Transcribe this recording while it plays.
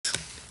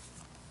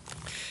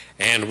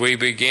And we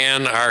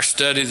began our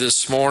study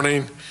this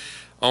morning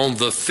on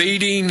the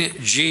feeding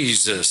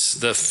Jesus,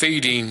 the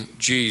feeding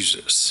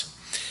Jesus.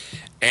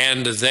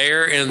 And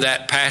there in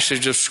that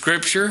passage of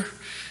Scripture,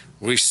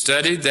 we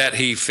studied that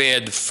he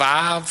fed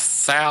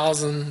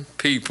 5,000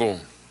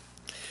 people.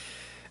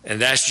 And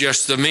that's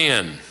just the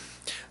men.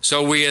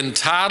 So we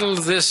entitled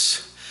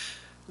this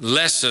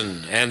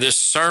lesson and this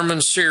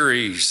sermon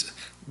series,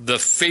 The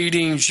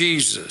Feeding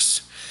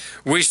Jesus.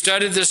 We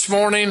studied this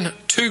morning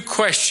two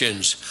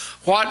questions.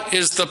 What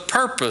is the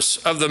purpose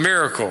of the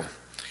miracle?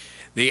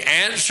 The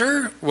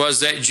answer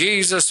was that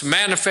Jesus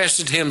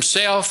manifested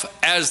himself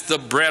as the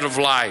bread of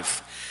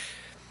life.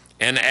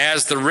 And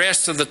as the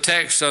rest of the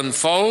text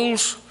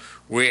unfolds,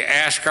 we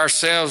ask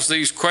ourselves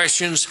these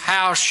questions: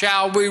 how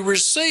shall we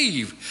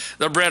receive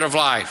the bread of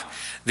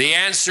life? The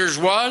answers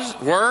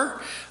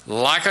were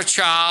like a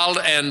child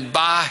and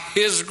by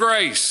his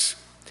grace.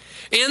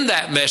 In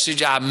that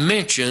message, I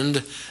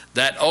mentioned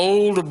that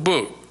old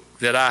book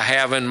that I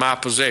have in my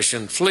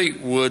possession,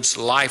 Fleetwood's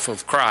Life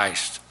of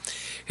Christ.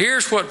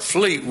 Here's what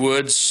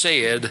Fleetwood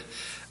said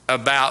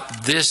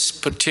about this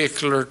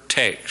particular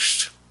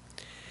text.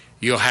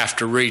 You'll have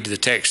to read the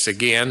text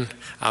again.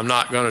 I'm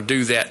not going to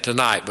do that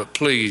tonight, but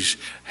please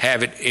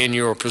have it in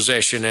your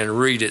possession and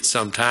read it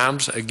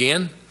sometimes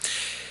again.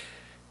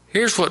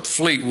 Here's what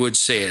Fleetwood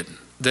said.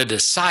 The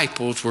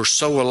disciples were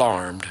so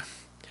alarmed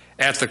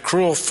at the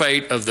cruel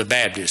fate of the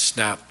Baptist.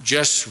 Now,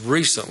 just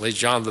recently,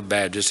 John the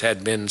Baptist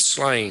had been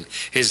slain.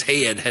 His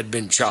head had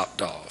been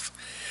chopped off.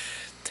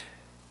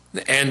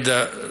 And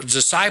the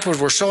disciples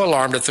were so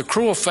alarmed at the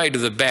cruel fate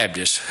of the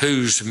Baptist,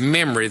 whose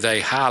memory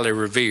they highly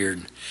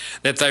revered,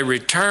 that they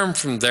returned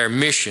from their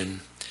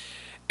mission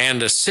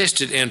and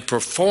assisted in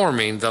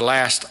performing the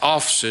last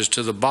offices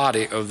to the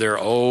body of their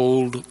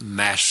old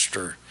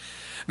master.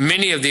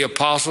 Many of the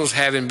apostles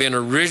having been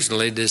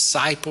originally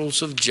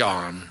disciples of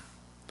John.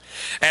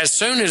 As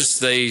soon as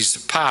these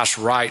pious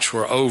rites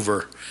were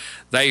over,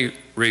 they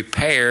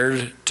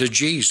repaired to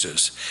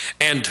Jesus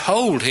and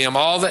told him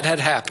all that had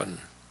happened.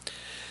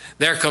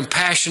 Their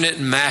compassionate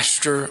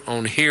master,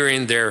 on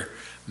hearing their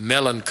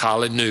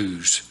melancholy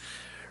news,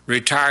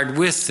 retired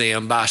with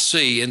them by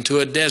sea into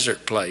a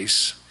desert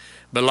place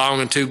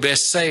belonging to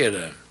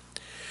Bethsaida,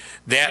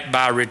 that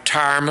by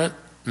retirement,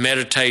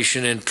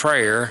 meditation, and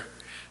prayer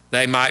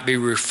they might be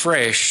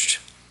refreshed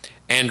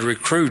and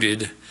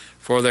recruited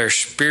for their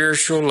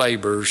spiritual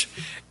labors,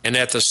 and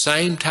at the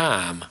same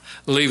time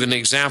leave an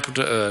example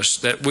to us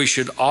that we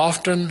should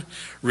often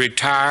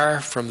retire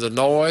from the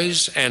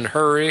noise and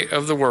hurry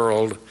of the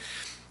world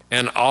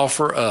and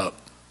offer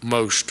up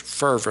most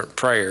fervent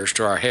prayers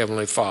to our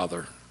Heavenly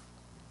Father.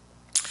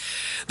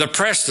 The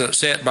precedent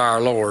set by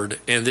our Lord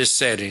in this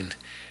setting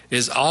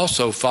is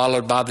also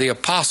followed by the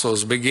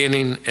apostles at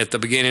the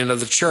beginning of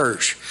the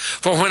church.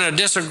 For when a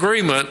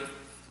disagreement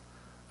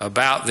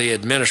about the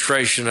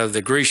administration of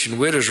the Grecian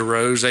widows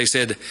arose, they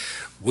said,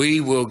 "We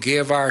will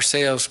give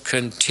ourselves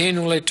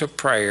continually to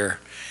prayer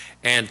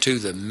and to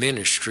the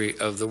ministry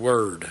of the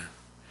word."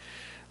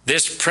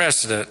 This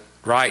precedent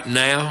right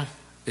now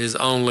is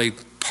only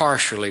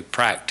partially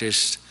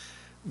practiced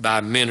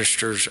by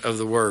ministers of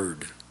the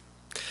word.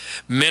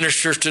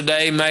 Ministers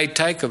today may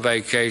take a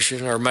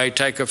vacation or may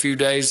take a few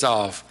days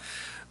off,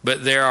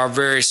 but there are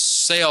very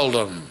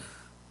seldom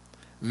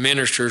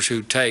ministers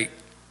who take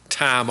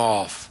time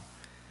off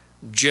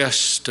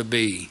just to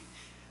be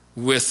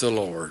with the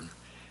Lord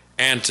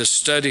and to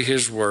study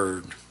his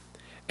word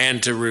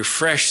and to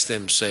refresh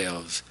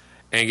themselves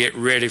and get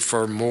ready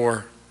for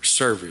more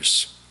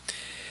service.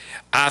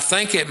 I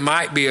think it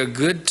might be a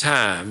good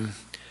time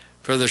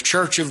for the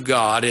Church of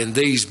God in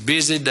these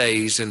busy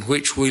days in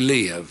which we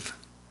live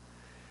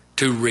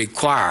to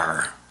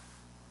require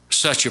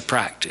such a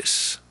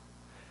practice.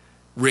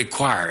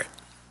 Require it.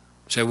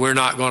 So we're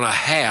not going to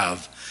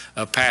have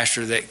a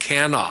pastor that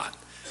cannot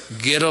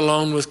get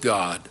alone with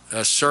God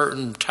a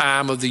certain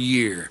time of the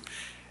year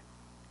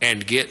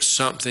and get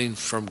something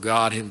from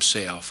God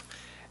himself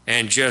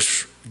and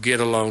just get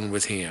alone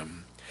with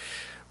him.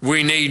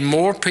 We need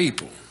more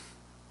people,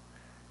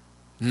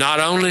 not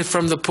only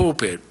from the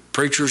pulpit,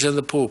 preachers in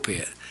the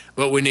pulpit,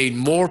 but we need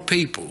more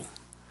people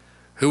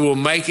who will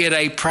make it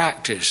a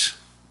practice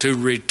to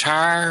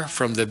retire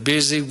from the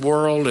busy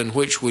world in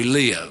which we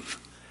live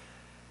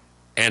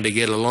and to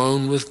get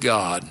alone with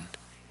God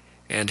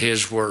and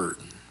his word.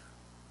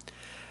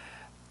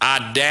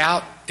 I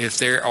doubt if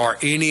there are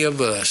any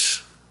of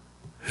us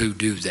who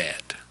do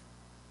that.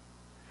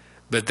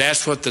 But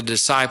that's what the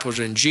disciples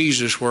and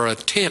Jesus were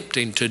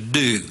attempting to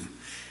do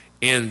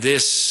in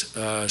this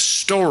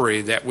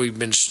story that we've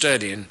been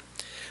studying,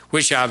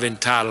 which I've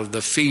entitled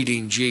The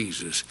Feeding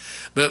Jesus.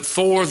 But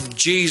before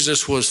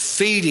Jesus was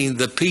feeding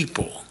the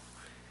people,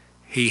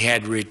 he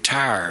had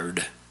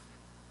retired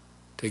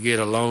to get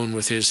alone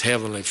with his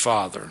Heavenly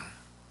Father.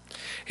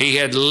 He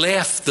had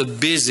left the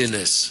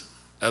busyness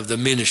of the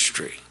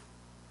ministry.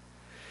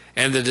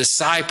 And the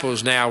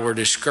disciples now were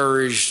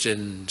discouraged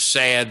and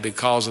sad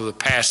because of the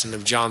passing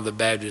of John the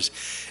Baptist,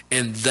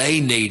 and they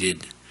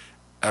needed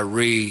a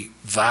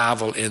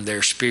revival in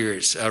their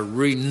spirits, a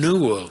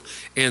renewal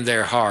in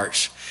their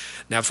hearts.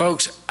 Now,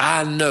 folks,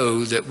 I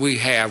know that we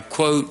have,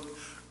 quote,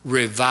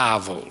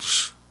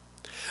 revivals.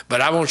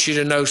 But I want you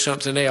to know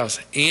something else.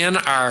 In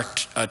our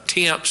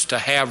attempts to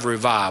have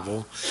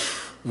revival,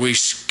 we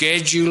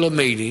schedule a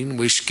meeting,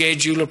 we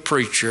schedule a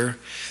preacher,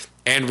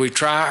 and we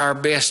try our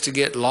best to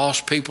get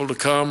lost people to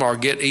come or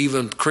get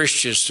even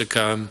Christians to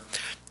come.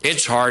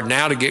 It's hard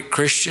now to get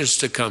Christians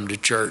to come to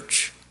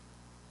church.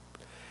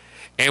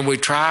 And we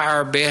try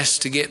our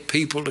best to get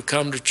people to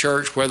come to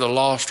church where the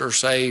lost are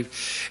saved.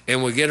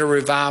 And we get a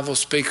revival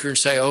speaker and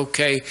say,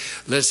 okay,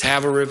 let's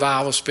have a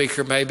revival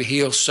speaker. Maybe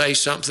he'll say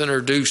something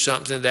or do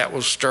something that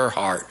will stir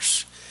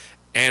hearts.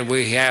 And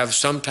we have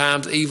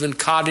sometimes even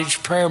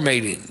cottage prayer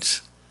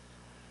meetings.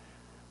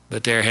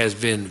 But there has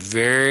been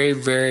very,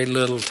 very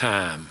little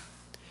time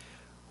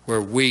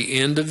where we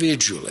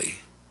individually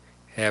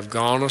have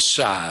gone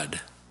aside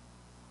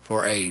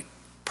for a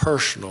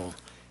personal,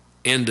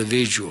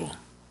 individual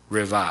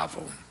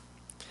revival.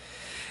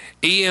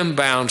 E.M.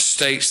 Bounds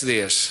states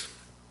this: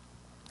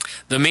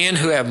 the men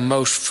who have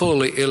most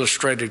fully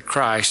illustrated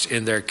Christ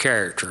in their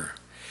character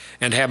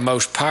and have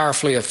most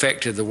powerfully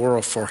affected the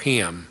world for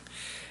him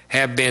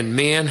have been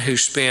men who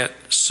spent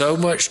so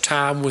much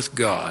time with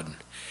God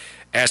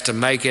as to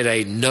make it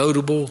a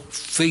notable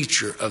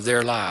feature of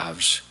their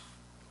lives.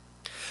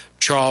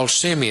 Charles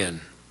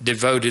Simeon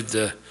devoted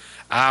the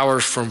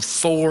hours from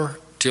 4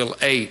 till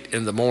 8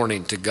 in the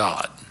morning to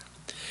God.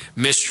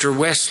 Mr.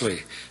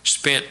 Wesley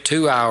spent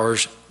 2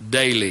 hours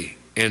daily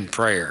in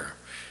prayer.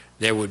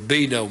 There would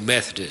be no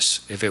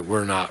Methodists if it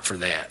were not for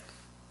that.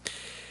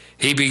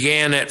 He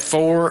began at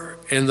 4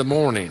 in the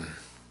morning.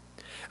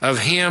 Of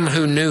him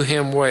who knew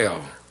him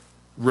well,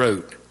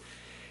 wrote,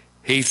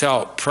 he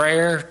thought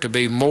prayer to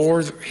be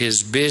more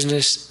his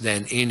business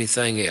than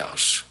anything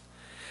else.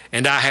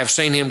 And I have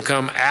seen him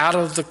come out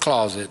of the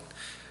closet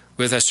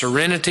with a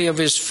serenity of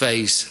his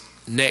face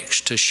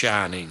next to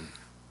shining.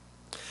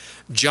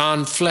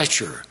 John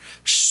Fletcher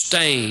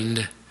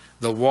stained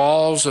the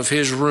walls of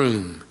his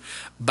room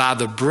by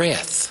the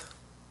breath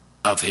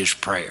of his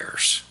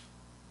prayers.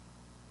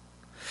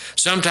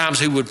 Sometimes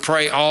he would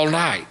pray all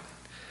night,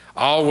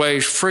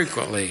 always,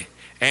 frequently,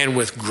 and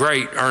with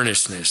great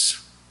earnestness.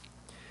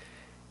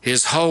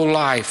 His whole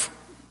life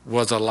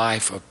was a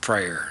life of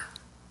prayer.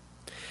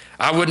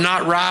 I would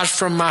not rise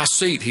from my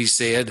seat, he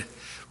said,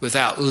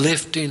 without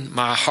lifting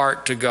my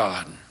heart to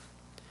God.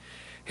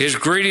 His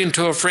greeting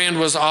to a friend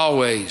was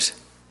always,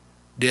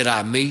 did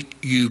I meet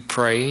you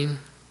praying?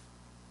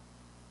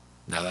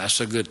 Now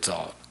that's a good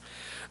thought.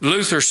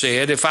 Luther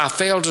said, if I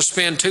fail to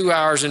spend 2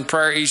 hours in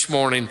prayer each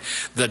morning,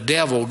 the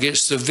devil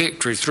gets the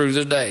victory through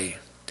the day.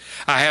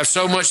 I have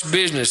so much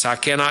business I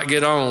cannot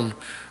get on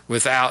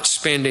without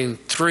spending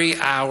 3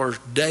 hours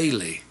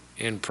daily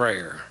in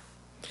prayer.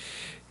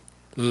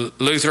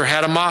 Luther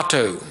had a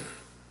motto,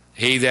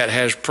 he that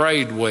has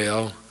prayed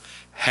well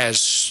has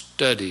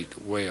studied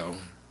well.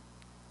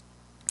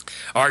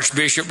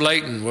 Archbishop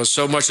Layton was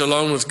so much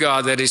alone with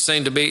God that he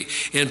seemed to be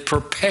in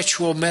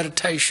perpetual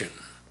meditation.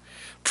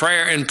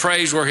 Prayer and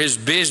praise were his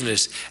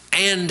business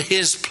and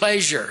his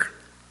pleasure,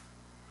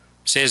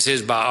 says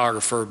his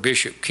biographer,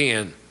 Bishop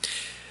Ken.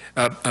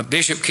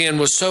 Bishop Ken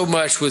was so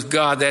much with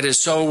God that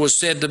his soul was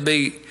said to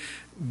be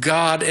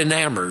God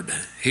enamored.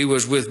 He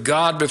was with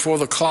God before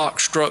the clock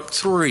struck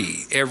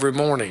 3 every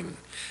morning.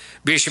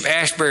 Bishop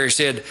Ashbury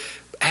said,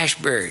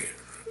 Ashbury,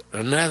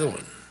 another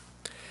one.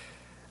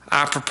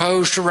 I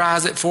propose to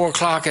rise at 4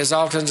 o'clock as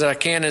often as I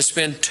can and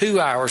spend 2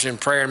 hours in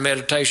prayer and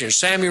meditation.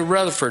 Samuel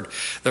Rutherford,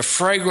 the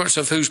fragrance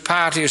of whose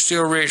piety is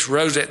still rich,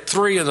 rose at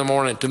 3 in the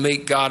morning to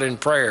meet God in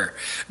prayer.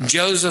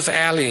 Joseph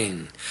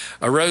Alleine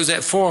arose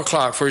at 4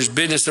 o'clock for his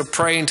business of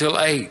praying till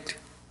 8.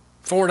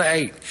 4 to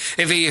 8.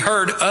 If he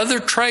heard other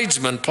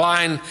tradesmen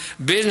plying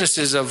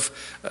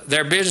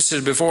their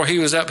businesses before he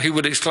was up, he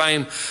would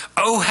exclaim,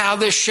 oh, how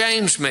this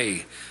shames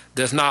me.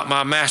 Doth not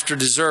my master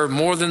deserve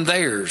more than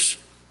theirs?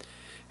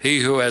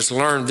 He who has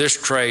learned this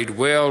trade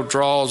well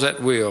draws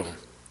at will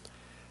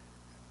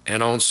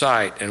and on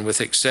sight and with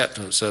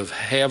acceptance of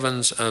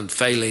heaven's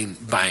unfailing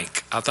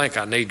bank. I think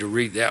I need to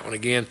read that one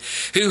again.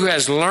 He who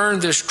has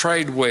learned this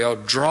trade well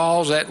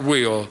draws at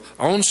will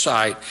on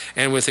sight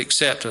and with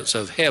acceptance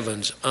of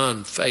heaven's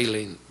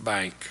unfailing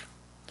bank.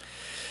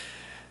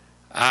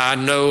 I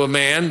know a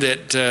man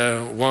that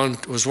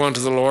was won to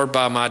the Lord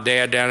by my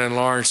dad down in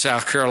Lawrence,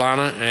 South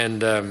Carolina,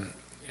 and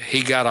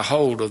he got a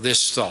hold of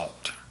this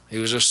thought. He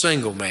was a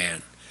single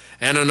man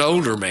and an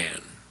older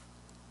man.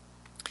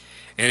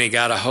 And he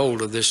got a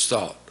hold of this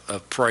thought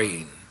of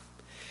praying.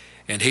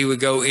 And he would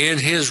go in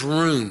his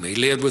room. He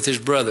lived with his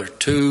brother,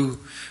 2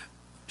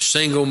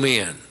 single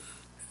men,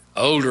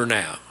 older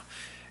now.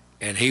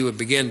 And he would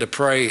begin to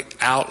pray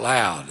out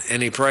loud.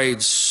 And he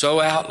prayed so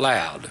out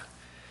loud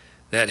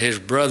that his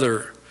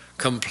brother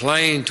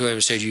complained to him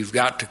and said, you've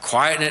got to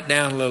quieten it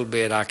down a little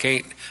bit. I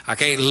can't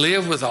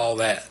live with all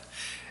that.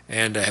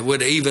 And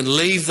would even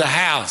leave the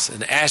house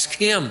and ask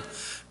him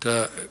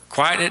to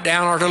quieten it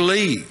down or to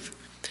leave.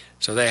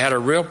 So they had a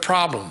real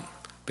problem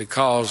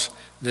because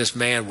this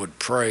man would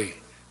pray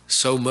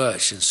so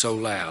much and so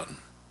loud.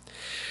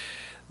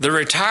 The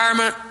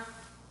retirement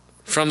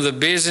from the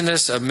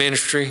busyness of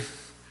ministry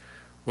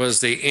was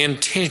the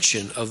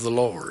intention of the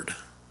Lord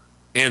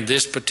in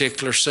this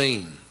particular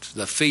scene,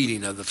 the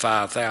feeding of the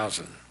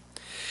 5,000.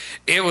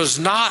 It was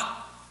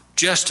not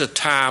just a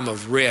time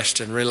of rest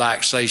and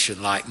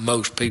relaxation like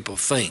most people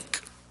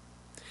think.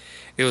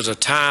 It was a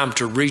time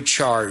to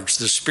recharge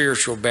the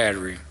spiritual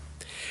battery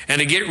and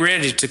to get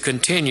ready to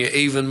continue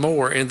even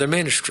more in the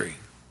ministry.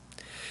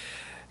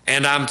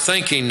 And I'm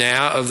thinking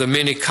now of the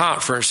many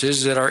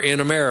conferences that are in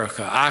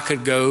America. I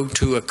could go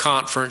to a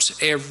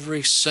conference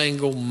every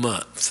single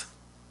month.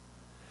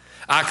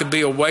 I could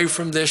be away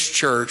from this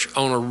church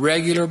on a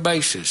regular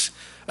basis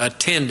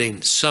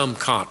attending some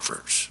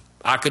conference.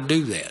 I could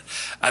do that.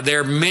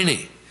 There are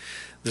many.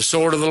 The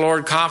Sword of the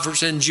Lord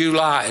Conference in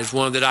July is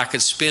one that I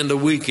could spend a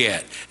week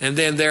at. And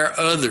then there are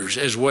others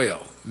as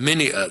well,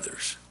 many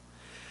others.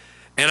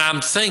 And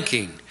I'm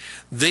thinking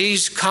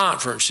these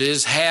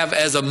conferences have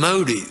as a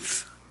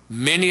motive,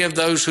 many of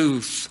those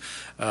who've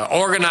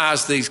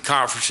organized these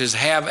conferences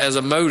have as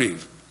a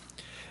motive.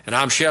 And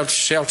I'm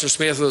Shelton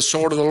Smith of the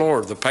Sword of the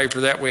Lord, the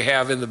paper that we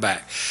have in the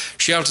back.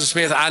 Shelton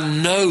Smith, I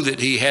know that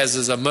he has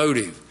as a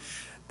motive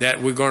that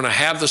we're going to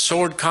have the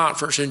Sword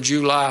Conference in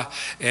July,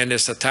 and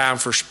it's a time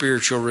for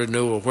spiritual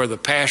renewal where the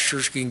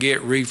pastors can get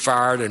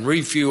refired and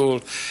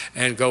refueled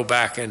and go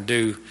back and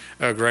do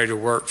a greater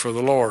work for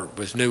the Lord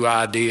with new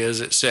ideas,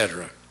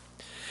 etc.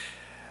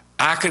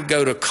 I could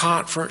go to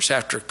conference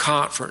after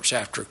conference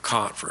after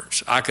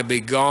conference. I could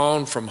be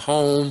gone from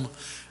home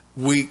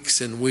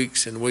weeks and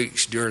weeks and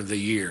weeks during the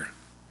year.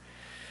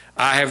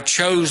 I have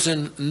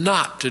chosen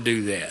not to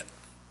do that,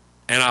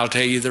 and I'll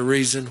tell you the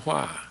reason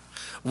why.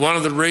 One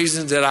of the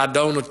reasons that I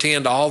don't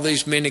attend all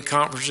these many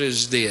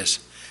conferences is this: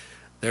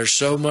 there's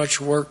so much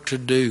work to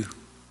do,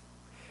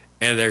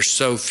 and there's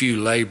so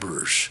few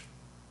laborers.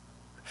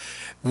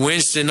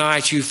 Wednesday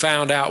night you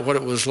found out what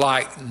it was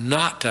like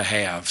not to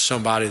have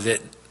somebody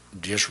that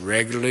just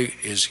regularly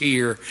is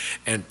here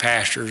and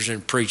pastors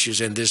and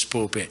preaches in this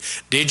pulpit.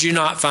 Did you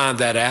not find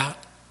that out?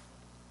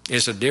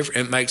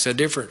 It makes a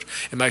difference.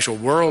 It makes a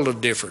world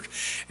of difference.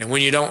 And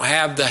when you don't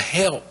have the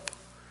help,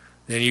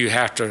 then you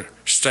have to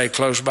stay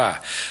close by.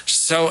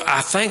 So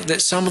I think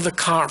that some of the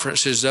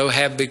conferences, though,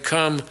 have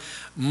become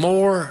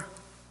more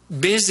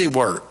busy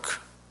work.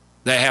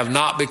 They have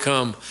not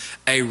become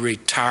a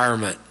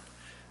retirement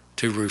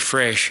to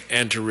refresh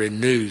and to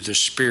renew the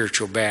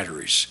spiritual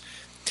batteries.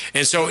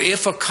 And so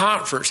if a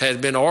conference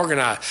had been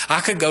organized,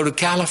 I could go to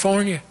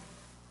California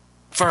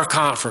for a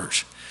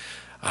conference.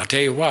 I'll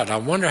tell you what, I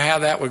wonder how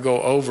that would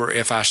go over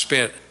if I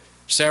spent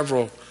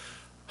several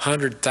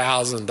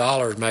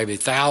 $100,000, maybe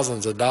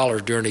thousands of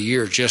dollars during a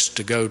year just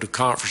to go to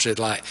conferences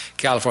like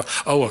California.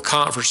 Oh, a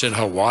conference in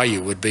Hawaii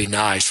would be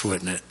nice,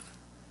 wouldn't it?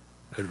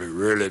 It would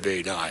really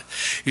be nice.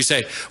 You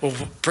say, well,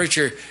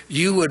 preacher,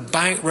 you would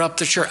bankrupt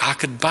the church. I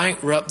could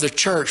bankrupt the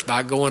church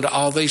by going to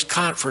all these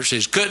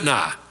conferences, couldn't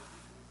I?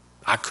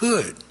 I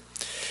could.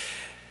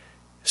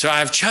 So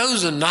I've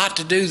chosen not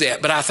to do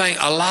that. But I think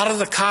a lot of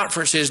the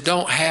conferences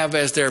don't have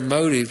as their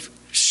motive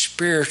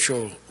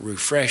spiritual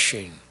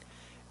refreshing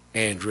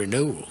and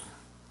renewal.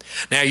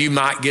 Now, you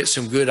might get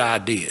some good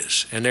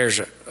ideas, and there's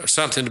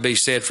something to be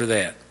said for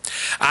that.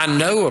 I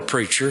know a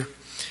preacher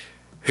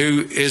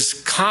who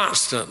is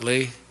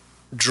constantly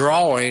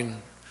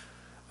drawing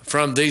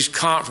from these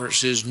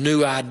conferences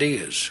new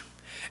ideas.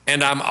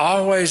 And I'm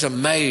always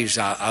amazed.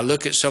 I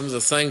look at some of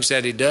the things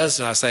that he does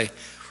and I say,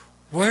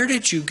 where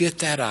did you get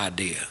that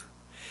idea?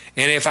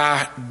 And if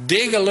I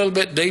dig a little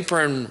bit deeper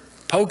and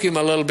poke him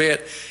a little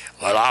bit,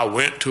 well, I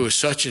went to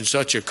such and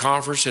such a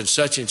conference and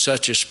such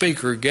a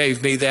speaker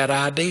gave me that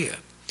idea.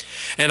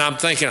 And I'm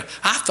thinking,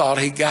 I thought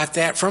he got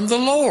that from the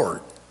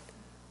Lord.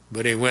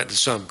 But he went to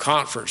some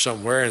conference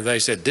somewhere and they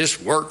said,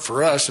 this worked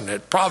for us and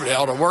it probably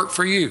ought to work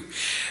for you.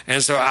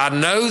 And so I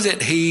know that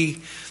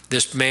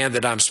this man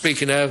that I'm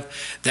speaking of,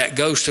 that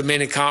goes to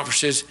many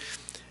conferences,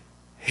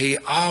 he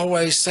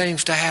always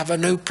seems to have a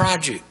new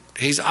project.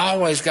 He's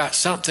always got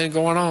something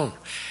going on.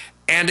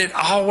 And it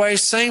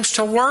always seems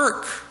to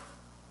work.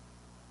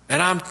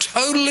 And I'm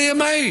totally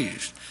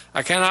amazed.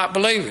 I cannot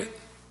believe it.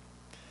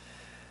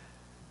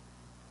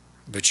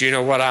 But you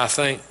know what I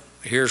think?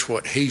 Here's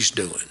what he's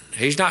doing.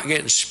 He's not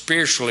getting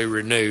spiritually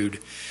renewed.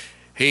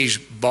 He's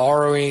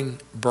borrowing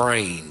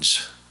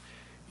brains.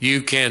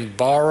 You can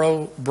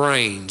borrow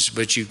brains,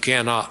 but you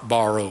cannot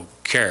borrow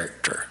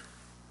character.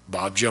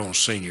 Bob Jones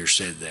Sr.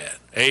 said that.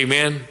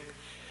 Amen?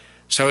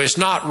 So it's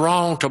not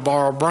wrong to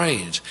borrow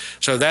brains.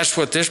 So that's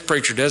what this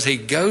preacher does. He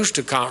goes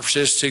to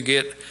conferences to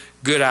get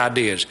good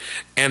ideas.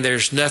 And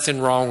there's nothing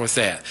wrong with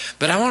that.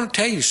 But I want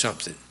to tell you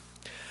something.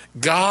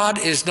 God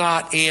is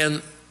not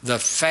in the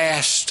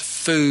fast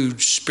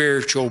food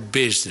spiritual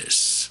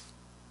business.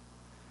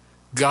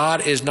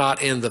 God is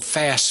not in the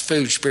fast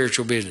food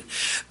spiritual business.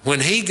 When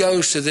he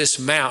goes to this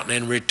mountain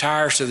and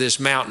retires to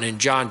this mountain in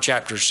John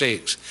chapter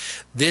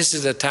 6, this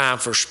is a time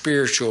for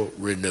spiritual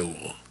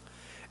renewal.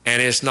 And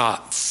it's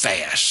not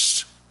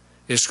fast.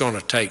 It's going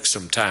to take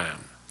some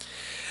time.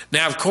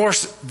 Now, of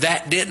course,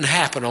 that didn't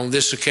happen on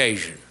this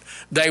occasion.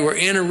 They were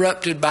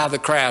interrupted by the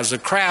crowds. The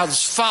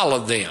crowds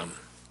followed them,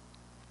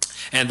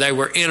 and they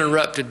were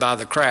interrupted by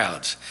the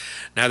crowds.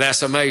 Now,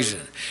 that's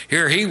amazing.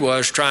 Here he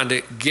was trying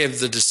to give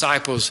the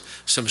disciples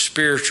some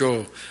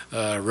spiritual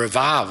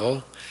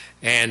revival,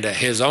 and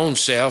his own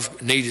self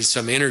needed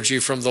some energy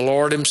from the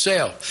Lord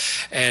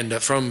himself, and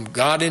from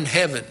God in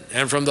heaven,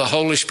 and from the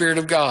Holy Spirit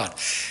of God.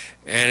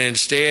 And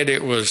instead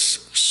it was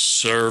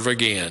serve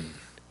again.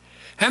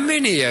 How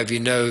many of you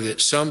know that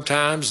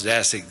sometimes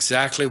that's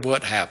exactly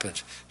what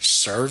happens?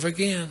 Serve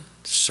again,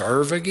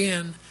 serve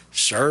again,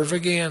 serve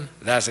again.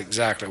 That's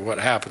exactly what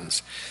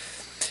happens.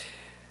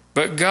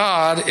 But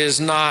God is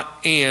not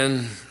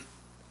in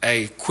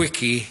a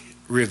quickie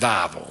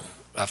revival,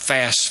 a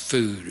fast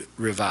food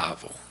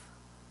revival.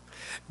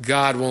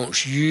 God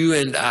wants you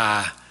and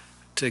I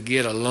to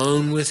get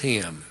alone with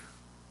him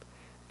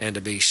and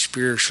to be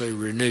spiritually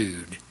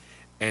renewed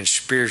and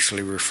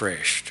spiritually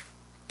refreshed.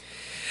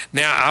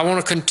 Now, I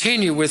want to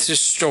continue with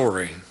this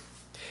story.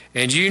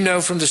 And you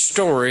know from the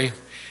story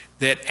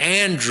that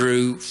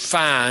Andrew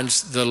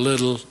finds the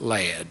little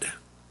lad.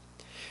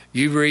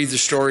 You read the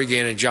story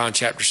again in John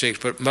chapter 6,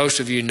 but most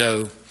of you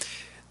know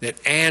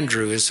that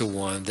Andrew is the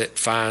one that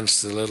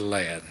finds the little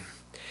lad.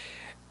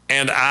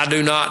 And I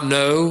do not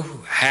know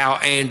how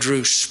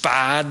Andrew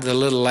spied the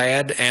little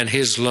lad and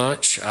his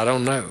lunch. I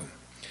don't know.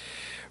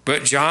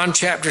 But John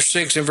chapter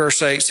 6 and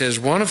verse 8 says,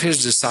 one of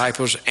his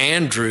disciples,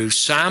 Andrew,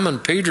 Simon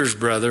Peter's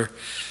brother,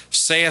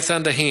 saith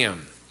unto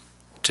him,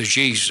 to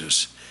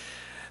Jesus,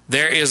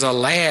 there is a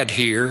lad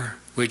here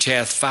which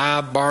hath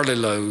 5 barley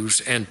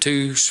loaves and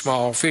 2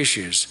 small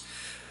fishes.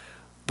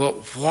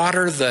 But what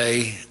are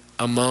they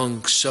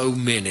among so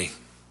many?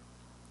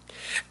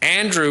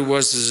 Andrew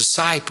was a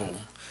disciple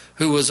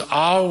who was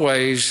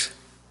always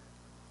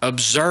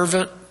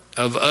observant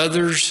of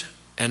others,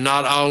 and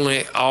not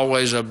only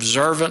always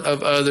observant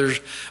of others,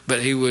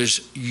 but he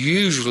was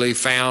usually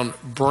found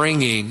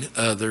bringing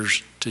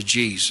others to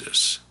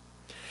Jesus.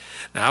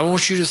 Now, I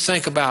want you to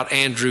think about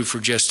Andrew for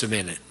just a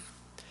minute.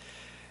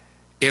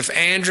 If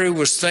Andrew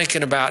was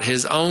thinking about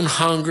his own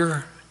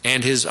hunger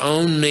and his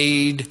own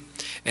need,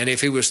 and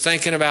if he was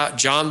thinking about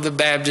John the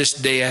Baptist's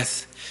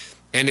death,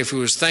 and if he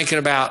was thinking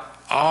about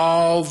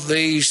all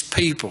these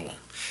people,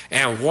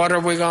 and what are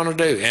we going to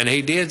do? And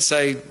he did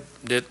say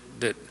that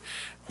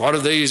what are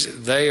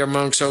these, they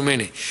among so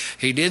many?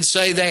 He did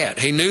say that.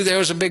 He knew there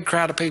was a big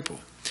crowd of people.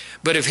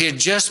 But if he had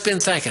just been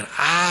thinking,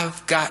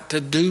 I've got to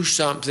do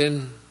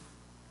something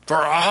for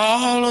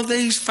all of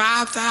these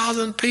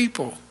 5,000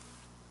 people.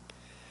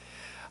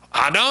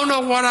 I don't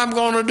know what I'm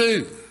going to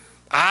do.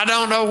 I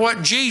don't know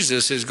what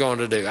Jesus is going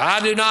to do.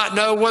 I do not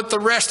know what the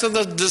rest of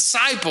the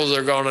disciples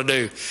are going to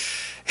do.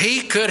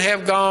 He could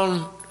have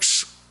gone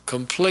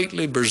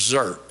completely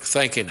berserk,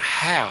 thinking,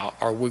 how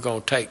are we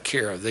going to take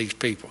care of these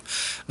people?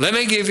 Let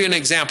me give you an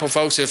example,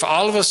 folks. If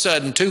all of a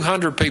sudden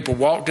 200 people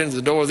walked into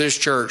the door of this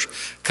church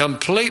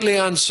completely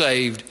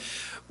unsaved,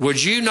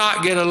 would you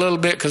not get a little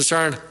bit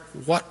concerned?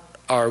 What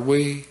are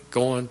we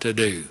going to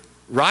do?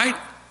 Right?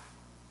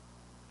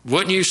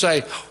 Wouldn't you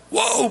say,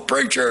 whoa,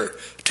 preacher,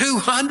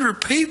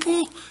 200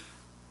 people?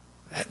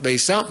 That'd be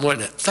something,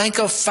 wouldn't it? Think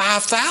of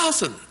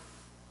 5,000.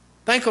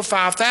 Think of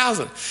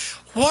 5,000.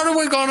 What are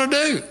we going to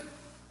do?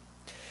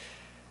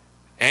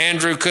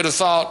 Andrew could have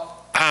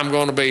thought, I'm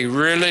going to be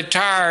really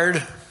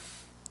tired.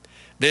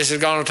 This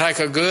is going to take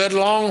a good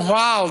long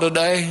while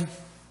today.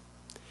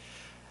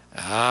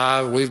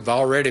 We've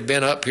already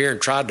been up here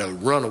and tried to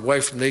run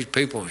away from these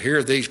people. And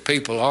here these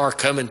people are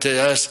coming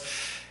to us.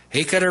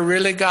 He could have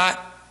really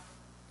got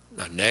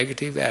a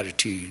negative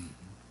attitude.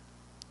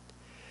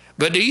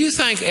 But do you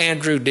think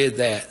Andrew did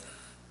that?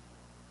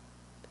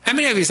 How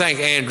many of you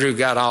think Andrew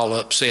got all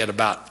upset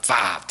about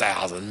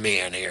 5,000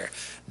 men here?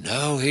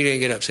 No, he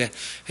didn't get upset.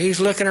 He's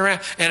looking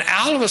around, and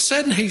all of a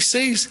sudden he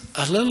sees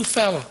a little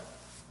fellow.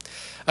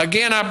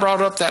 Again, I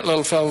brought up that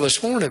little fellow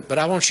this morning, but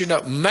I want you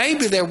to know,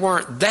 maybe there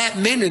weren't that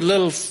many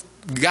little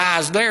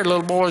guys there,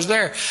 little boys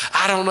there.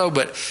 I don't know,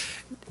 but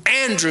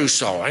Andrew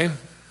saw him.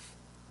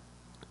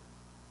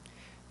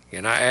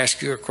 Can I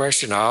ask you a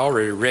question? I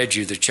already read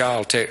you the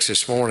child text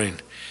this morning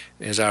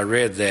as I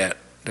read that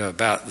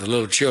about the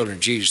little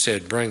children. Jesus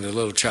said, bring the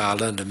little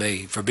child unto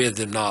me, forbid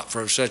them not,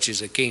 for such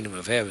is the kingdom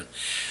of heaven.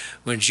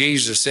 When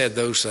Jesus said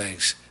those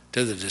things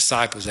to the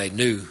disciples, they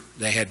knew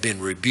they had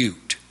been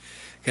rebuked.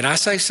 Can I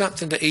say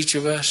something to each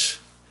of us?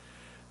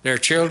 There are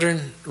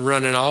children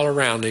running all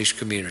around these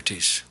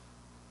communities,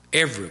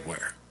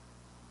 everywhere.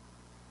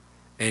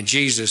 And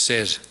Jesus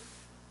says,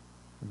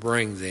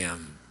 bring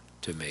them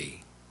to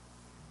me.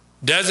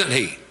 Doesn't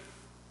he?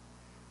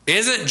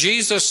 Isn't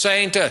Jesus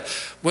saying to,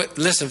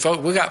 listen,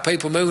 folks, we got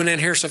people moving in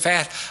here so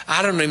fast,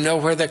 I don't even know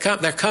where they're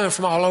coming. They're coming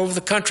from all over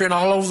the country and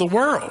all over the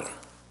world.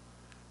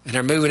 And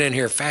they're moving in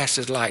here fast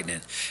as lightning.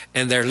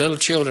 And their little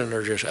children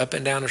are just up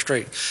and down the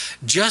street.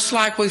 Just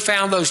like we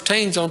found those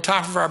teens on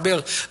top of our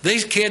building.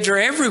 These kids are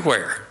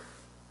everywhere.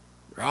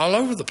 They're all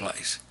over the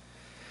place.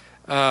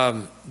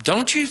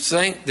 Don't you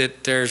think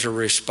that there's a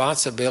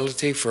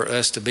responsibility for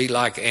us to be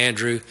like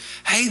Andrew?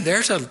 Hey,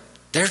 there's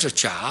There's a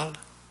child.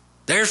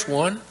 There's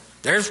one.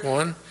 There's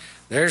one.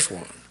 There's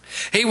one.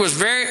 He was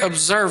very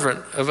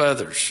observant of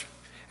others,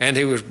 and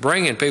he was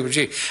bringing people to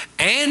Jesus.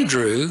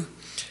 Andrew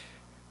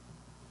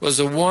was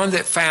the one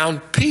that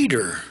found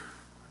Peter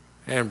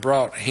and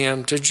brought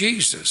him to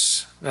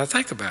Jesus. Now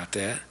think about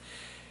that.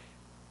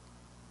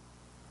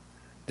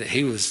 That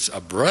he was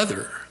a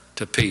brother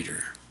to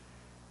Peter,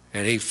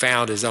 and he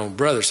found his own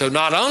brother. So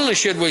not only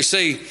should we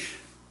see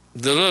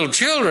the little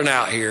children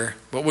out here,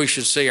 but we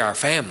should see our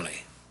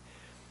family.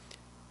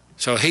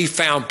 So he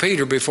found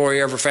Peter before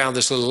he ever found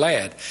this little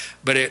lad.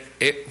 But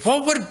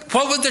what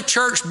would the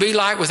church be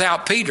like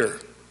without Peter?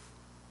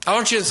 I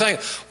want you to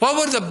think, what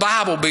would the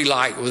Bible be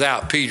like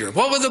without Peter?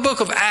 What would the book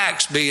of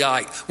Acts be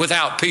like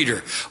without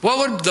Peter?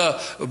 What would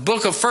the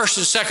book of 1st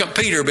and 2nd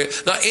Peter be?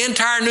 The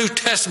entire New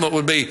Testament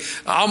would be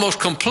almost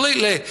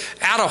completely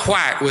out of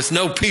whack with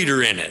no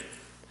Peter in it.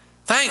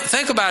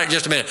 Think about it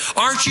just a minute.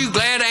 Aren't you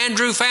glad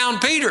Andrew found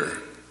Peter?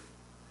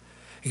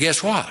 And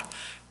guess what?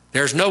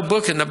 There's no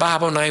book in the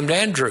Bible named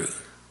Andrew.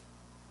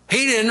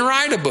 He didn't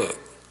write a book.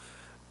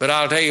 But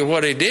I'll tell you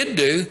what he did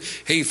do.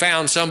 He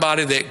found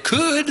somebody that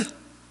could.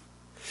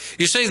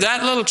 You see,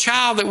 that little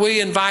child that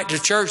we invite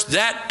to church,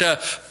 that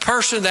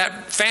person,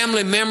 that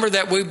family member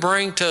that we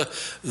bring to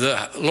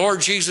the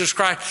Lord Jesus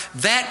Christ,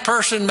 that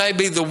person may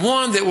be the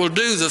one that will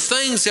do the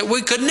things that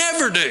we could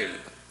never do.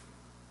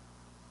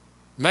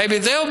 Maybe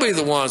they'll be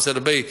the ones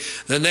that'll be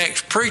the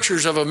next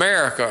preachers of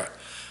America,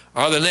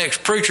 or the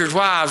next preachers'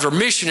 wives, or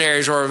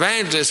missionaries, or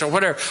evangelists, or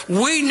whatever.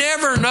 We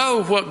never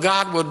know what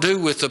God will do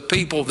with the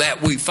people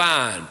that we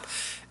find.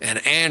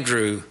 And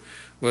Andrew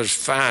was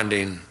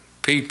finding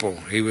people.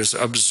 He was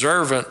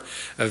observant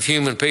of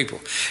human people,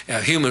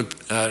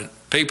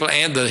 people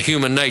and the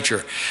human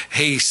nature.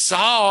 He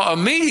saw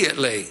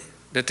immediately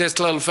that this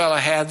little fella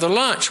had the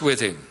lunch with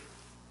him.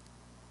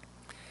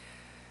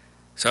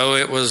 So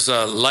it was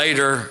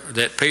later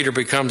that Peter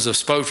becomes the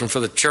spokesman for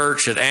the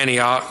church at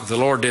Antioch. The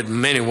Lord did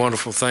many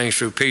wonderful things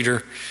through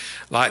Peter,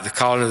 like the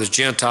calling of the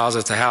Gentiles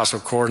at the house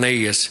of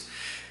Cornelius.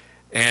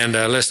 And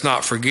let's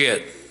not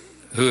forget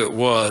who it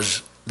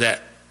was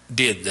that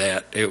did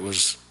that. It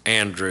was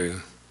Andrew.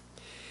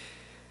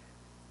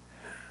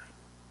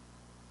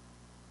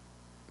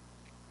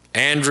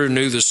 Andrew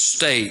knew the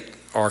state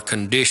or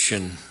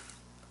condition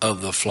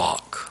of the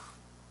flock.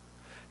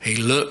 He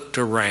looked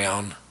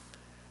around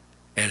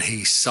and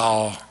he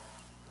saw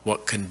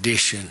what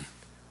condition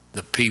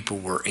the people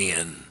were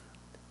in.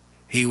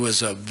 He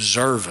was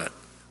observant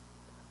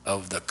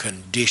of the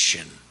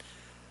condition,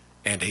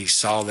 and he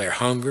saw their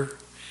hunger,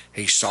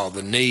 he saw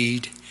the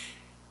need.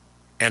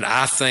 And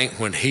I think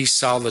when he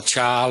saw the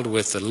child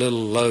with the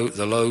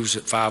loaves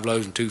at 5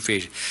 loaves and 2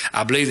 fish,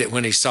 I believe that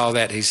when he saw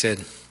that, he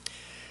said,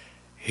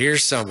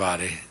 here's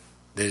somebody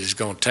that is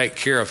going to take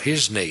care of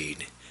his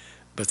need,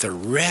 but the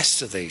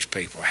rest of these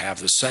people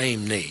have the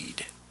same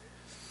need.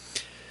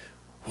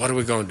 What are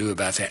we going to do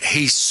about that?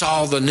 He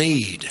saw the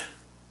need.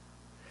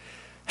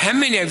 How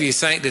many of you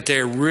think that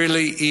there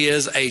really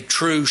is a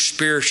true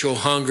spiritual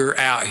hunger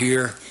out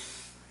here?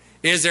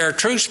 Is there a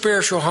true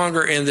spiritual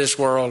hunger in this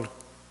world?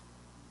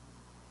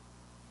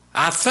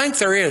 I think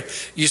there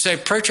is. You say,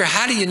 preacher,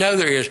 how do you know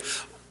there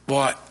is?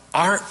 Well,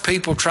 aren't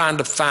people trying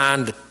to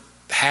find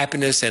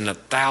happiness in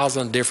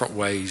 1,000 different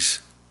ways?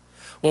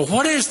 Well,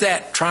 what is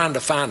that trying to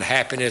find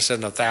happiness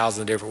in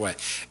 1,000 different ways?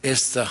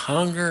 It's the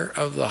hunger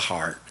of the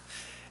heart.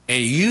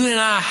 And you and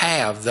I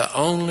have the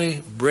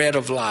only bread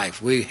of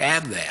life. We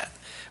have that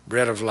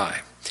bread of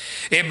life.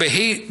 It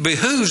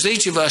behooves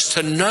each of us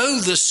to know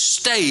the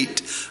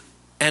state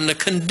and the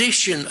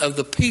condition of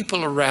the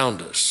people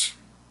around us.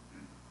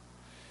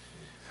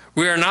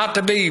 We are not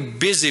to be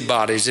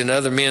busybodies in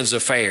other men's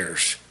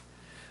affairs,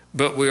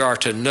 but we are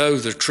to know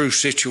the true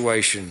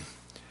situation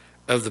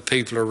of the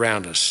people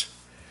around us.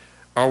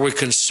 Are we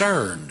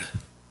concerned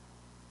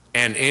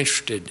and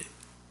interested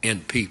in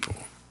people?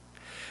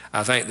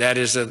 I think that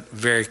is a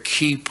very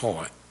key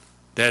point.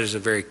 That is a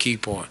very key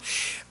point.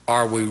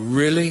 Are we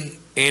really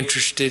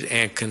interested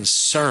and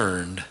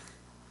concerned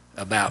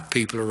about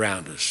people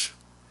around us?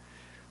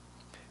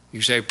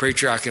 You say,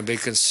 preacher, I can be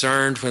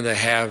concerned when they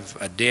have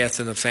a death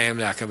in the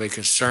family. I can be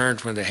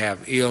concerned when they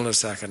have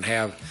illness. I can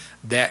have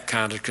that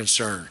kind of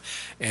concern.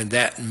 And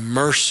that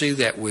mercy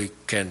that we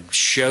can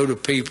show to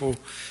people,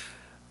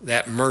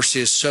 that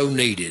mercy is so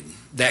needed.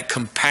 That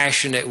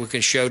compassion that we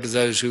can show to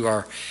those who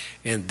are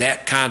in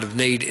that kind of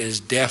need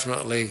is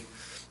definitely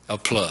a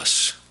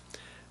plus.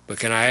 But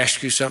can I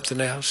ask you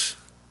something else?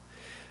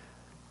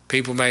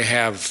 People may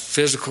have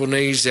physical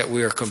needs that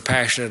we are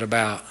compassionate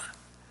about,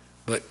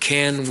 but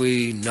can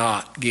we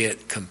not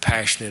get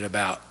compassionate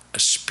about a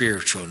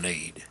spiritual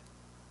need?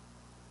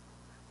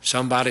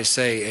 Somebody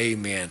say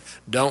amen.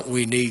 Don't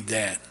we need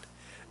that?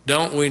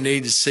 Don't we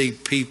need to see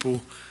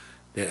people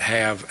that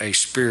have a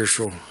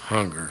spiritual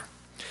hunger?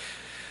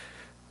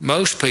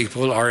 Most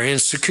people are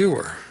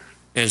insecure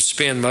and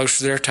spend most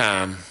of their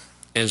time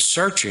in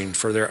searching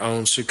for their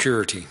own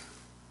security.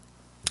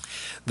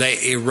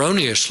 They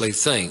erroneously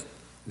think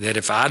that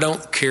if I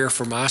don't care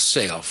for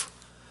myself,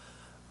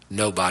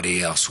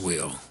 nobody else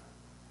will.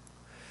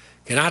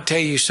 Can I tell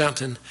you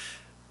something?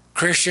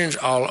 Christians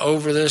all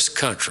over this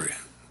country,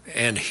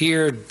 and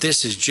here,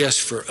 this is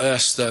just for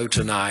us though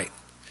tonight,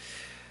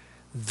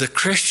 the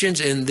Christians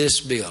in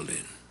this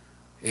building,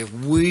 if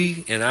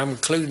we, and I'm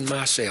including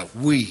myself,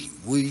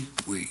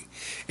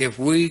 if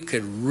we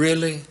could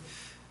really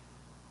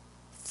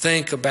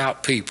think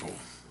about people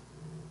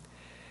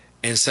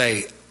and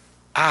say,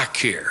 I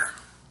care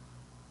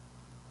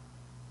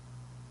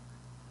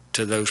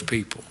to those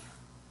people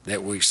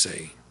that we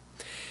see.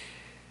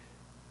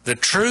 The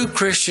true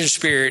Christian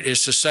spirit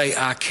is to say,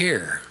 I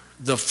care.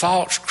 The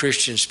false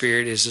Christian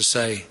spirit is to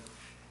say,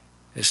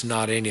 it's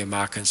not any of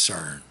my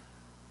concern.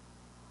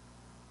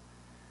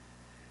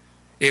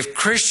 If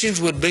Christians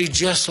would be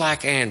just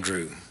like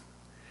Andrew,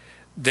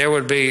 there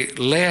would be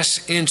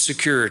less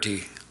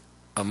insecurity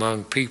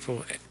among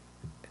people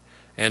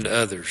and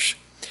others.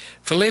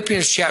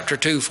 Philippians chapter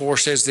 2:4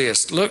 says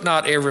this, look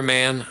not every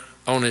man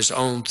on his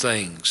own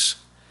things,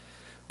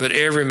 but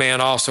every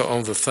man also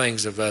on the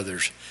things of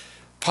others.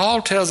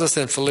 Paul tells us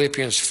in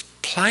Philippians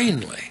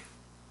plainly,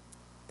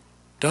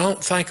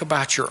 don't think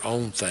about your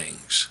own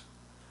things.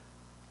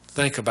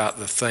 Think about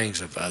the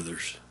things of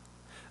others.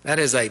 That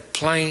is a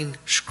plain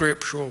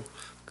scriptural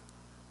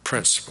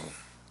principle.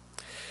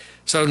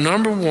 So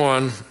number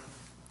one,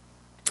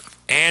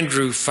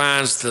 Andrew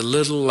finds the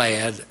little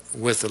lad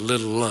with a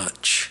little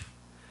lunch.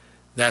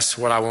 That's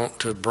what I want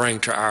to bring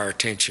to our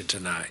attention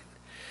tonight.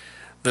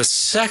 The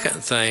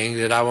second thing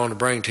that I want to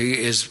bring to you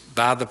is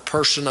by the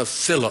person of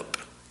Philip.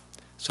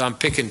 So I'm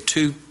picking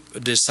two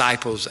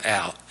disciples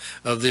out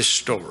of this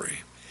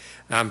story.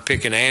 I'm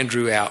picking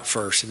Andrew out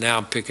first, and now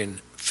I'm picking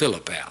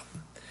Philip out.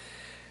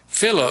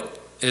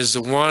 Philip is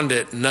the one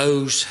that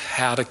knows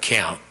how to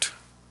count.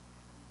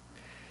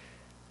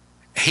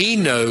 He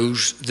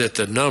knows that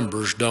the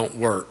numbers don't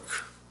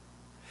work.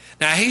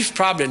 Now, he's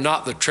probably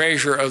not the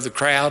treasurer of the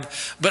crowd,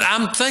 but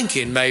I'm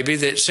thinking maybe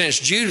that since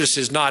Judas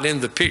is not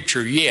in the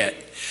picture yet,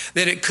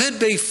 that it could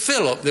be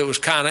Philip that was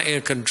kind of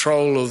in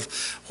control of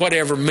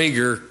whatever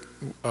meager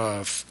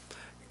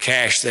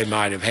cash they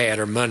might have had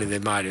or money they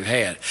might have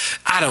had.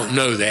 I don't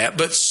know that,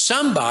 but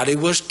somebody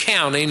was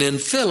counting, and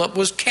Philip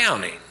was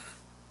counting.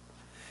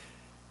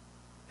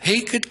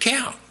 He could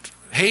count.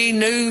 He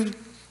knew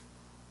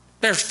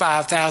there's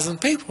 5,000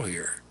 people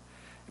here,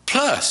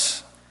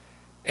 plus.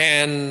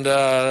 And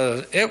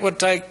it would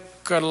take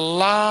a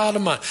lot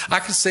of money. I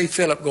could see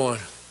Philip going,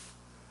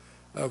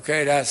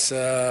 okay, that's,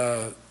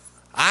 I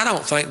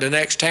don't think the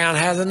next town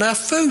has enough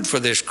food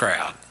for this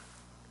crowd.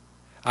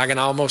 I can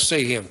almost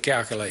see him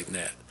calculating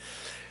that.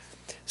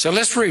 So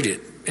let's read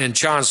it in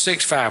John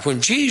 6:5. When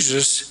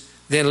Jesus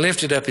then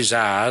lifted up his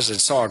eyes and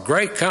saw a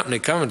great company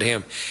coming to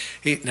him.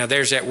 Now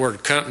there's that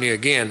word company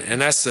again,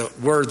 and that's the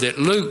word that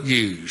Luke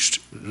used.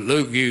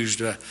 Luke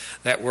used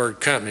that word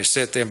company,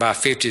 set them by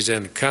 50s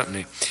in the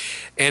company.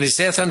 And he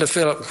saith unto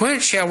Philip,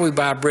 whence shall we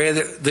buy bread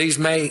that these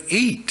may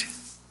eat?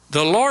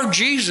 The Lord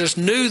Jesus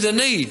knew the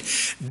need.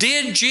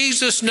 Did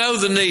Jesus know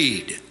the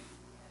need?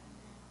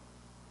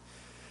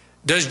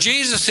 Does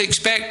Jesus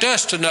expect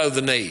us to know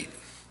the need?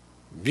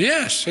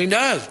 Yes, he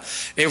does.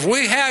 If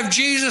we have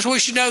Jesus, we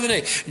should know the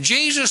need.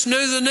 Jesus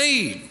knew the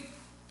need.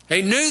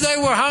 He knew they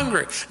were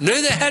hungry,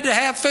 knew they had to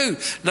have food.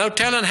 No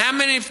telling how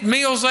many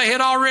meals they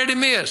had already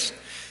missed.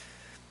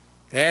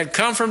 They had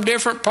come from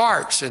different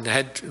parts and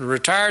had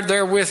retired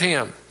there with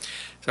him.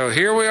 So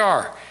here we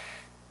are.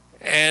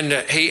 And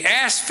he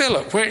asked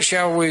Philip, whence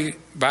shall we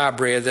buy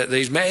bread that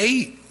these may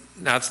eat?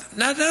 Now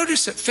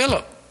notice that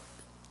Philip,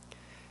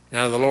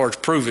 now the Lord's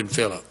proven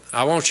Philip.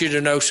 I want you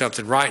to know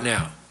something right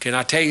now. Can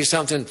I tell you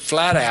something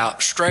flat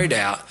out, straight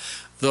out?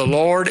 The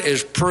Lord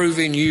is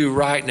proving you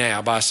right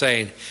now by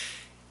saying,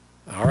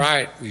 all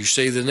right, you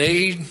see the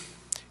need,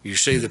 you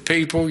see the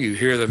people, you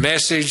hear the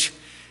message.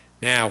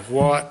 Now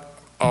what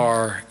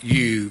are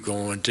you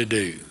going to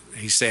do?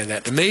 He's saying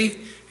that to me.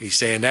 He's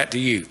saying that to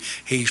you.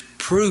 He's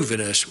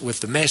proving us with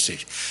the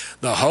message.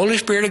 The Holy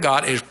Spirit of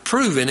God is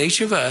proving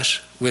each of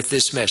us with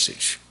this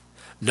message.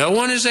 No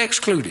one is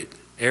excluded.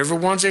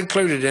 Everyone's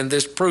included in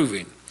this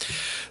proving.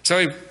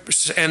 So,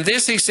 and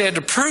this he said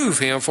to prove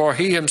him, for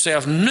he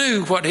himself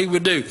knew what he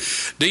would do.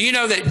 Do you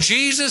know that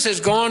Jesus is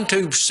going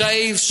to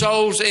save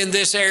souls in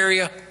this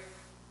area?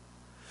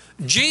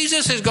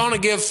 Jesus is going to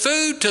give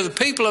food to the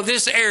people of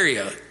this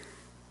area.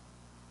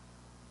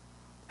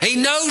 He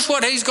knows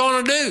what he's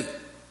going to do.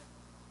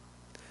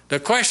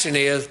 The question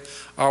is,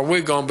 are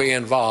we going to be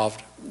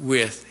involved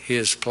with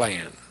his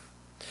plan?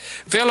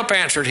 Philip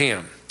answered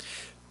him,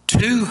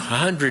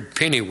 200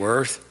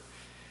 pennyworth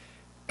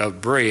of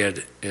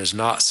bread is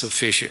not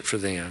sufficient for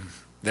them,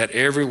 that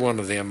every one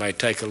of them may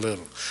take a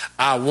little.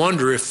 I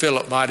wonder if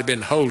Philip might have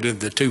been holding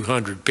the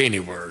 200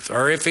 pennyworth,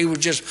 or if he was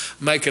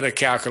just making a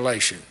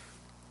calculation.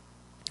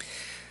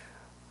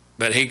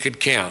 But he could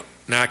count.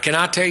 Now, can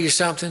I tell you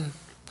something?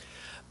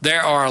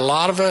 There are a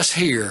lot of us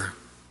here.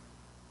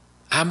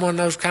 I'm one of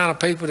those kind of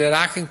people that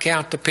I can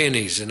count the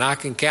pennies, and I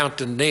can count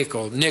the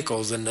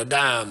nickels and the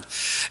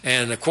dimes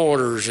and the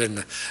quarters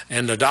and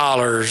the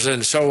dollars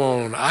and so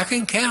on. I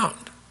can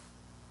count.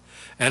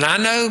 And I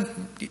know,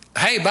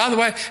 hey, by the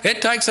way,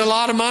 it takes a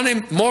lot of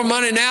money, more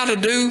money now to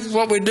do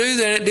what we do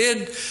than it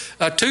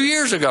did 2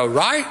 years ago,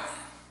 right?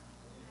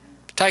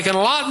 Taking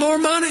a lot more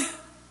money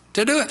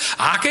to do it.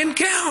 I can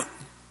count.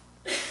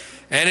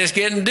 And it's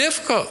getting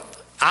difficult.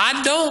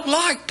 I don't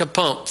like to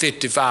pump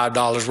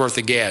 $55 worth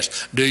of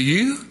gas. Do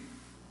you?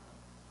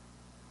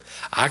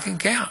 I can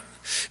count.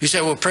 You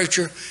say, well,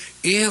 preacher,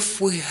 if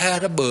we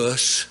had a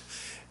bus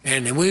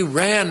and we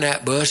ran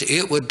that bus,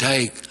 it would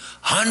take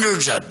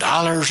hundreds of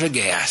dollars of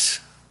gas.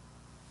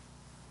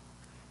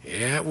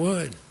 Yeah, it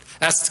would.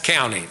 That's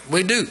counting.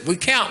 We do. We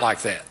count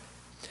like that.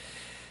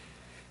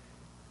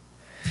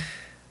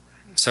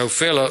 So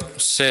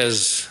Philip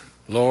says,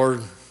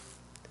 Lord,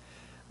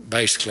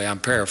 basically, I'm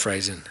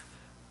paraphrasing,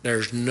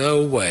 there's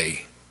no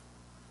way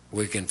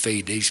we can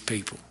feed these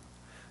people.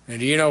 And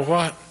do you know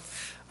what?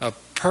 A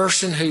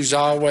person who's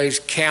always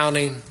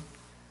counting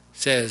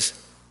says,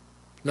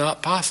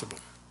 not possible.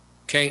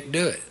 Can't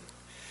do it.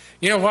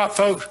 You know what,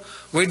 folks?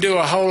 We do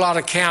a whole lot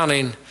of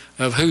counting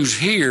of who's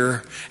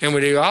here, and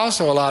we do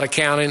also a lot of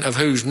counting of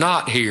who's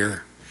not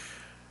here,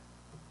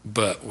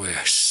 but we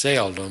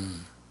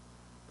seldom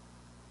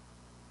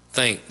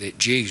think that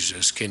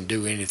Jesus can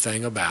do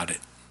anything about it.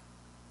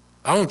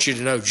 I want you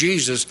to know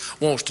Jesus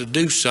wants to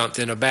do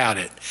something about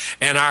it.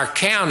 And our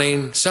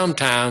counting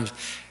sometimes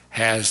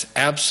has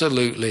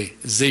absolutely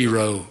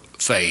zero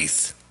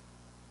faith.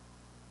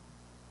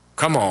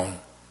 Come on.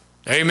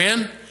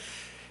 Amen?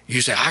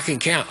 You say, I can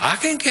count. I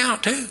can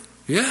count too.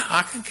 Yeah,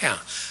 I can count.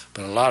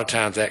 But a lot of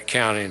times that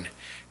counting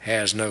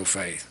has no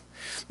faith.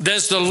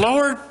 Does the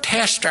Lord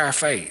test our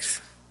faith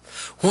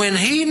when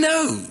He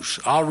knows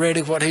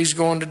already what He's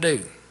going to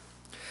do?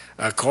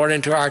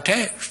 According to our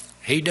text,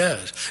 He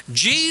does.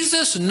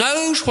 Jesus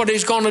knows what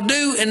He's going to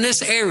do in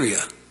this area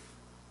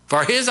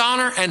for His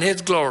honor and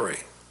His glory.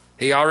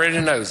 He already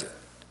knows it.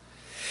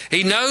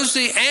 He knows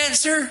the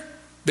answer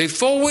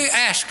before we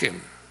ask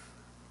Him.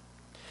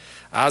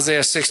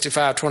 Isaiah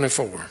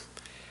 65:24.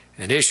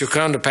 And it shall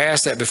come to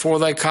pass that before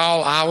they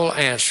call, I will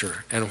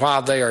answer. And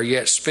while they are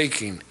yet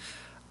speaking,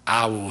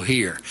 I will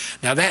hear.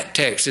 Now that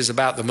text is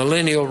about the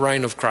millennial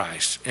reign of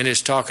Christ. And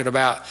it's talking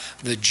about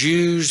the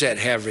Jews that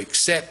have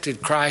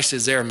accepted Christ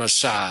as their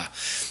Messiah.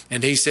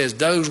 And He says,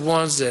 those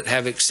ones that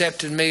have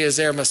accepted me as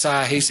their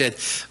Messiah, He said,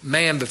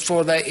 man,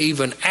 before they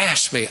even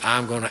ask me,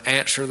 I'm going to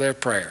answer their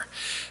prayer.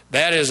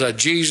 That is a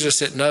Jesus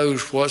that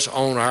knows what's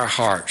on our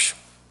hearts.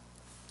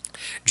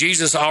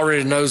 Jesus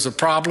already knows the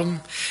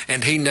problem,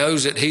 and He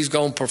knows that He's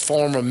going to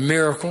perform a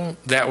miracle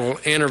that will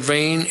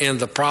intervene in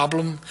the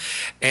problem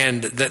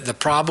and that the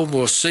problem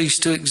will cease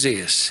to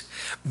exist.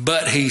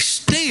 But He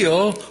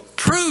still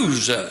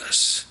proves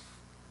us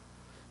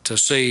to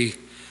see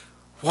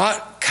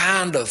what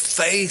kind of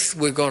faith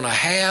we're going to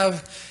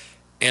have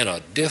in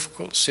a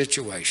difficult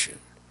situation.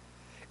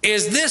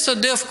 Is this a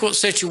difficult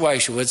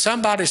situation? Would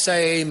somebody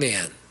say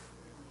amen?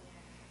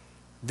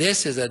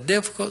 This is a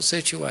difficult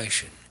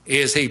situation.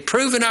 Is He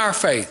proving our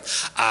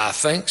faith? I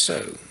think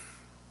so.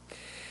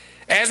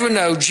 As we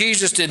know,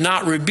 Jesus did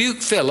not rebuke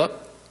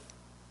Philip,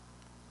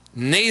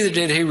 neither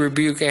did He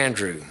rebuke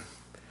Andrew.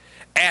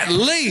 At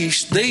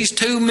least these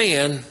two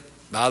men,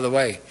 by the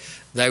way,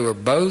 they were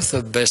both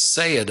of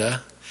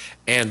Bethsaida,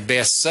 and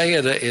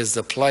Bethsaida is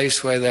the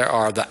place where they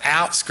are. The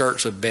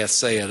outskirts of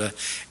Bethsaida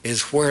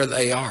is where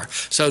they are.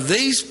 So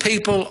these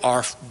people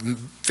are,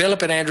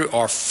 Philip and Andrew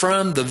are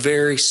from the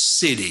very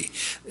city,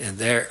 and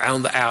they're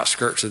on the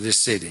outskirts of this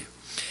city.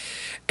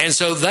 And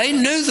so they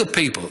knew the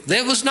people.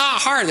 It was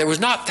not hard. There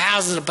was not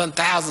thousands upon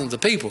thousands of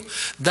people.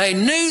 They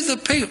knew the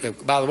people.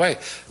 By the way,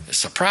 it's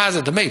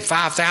surprising to me,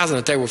 5,000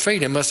 that they were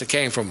feeding must have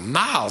came from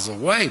miles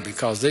away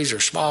because these are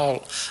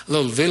small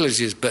little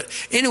villages. But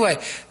anyway,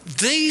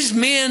 these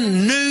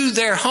men knew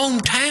their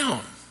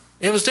hometown.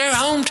 It was their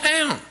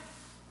hometown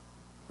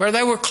where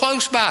they were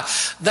close by.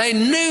 They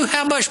knew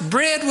how much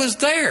bread was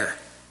there.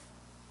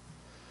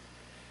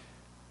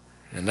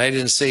 And they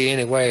didn't see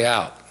any way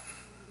out.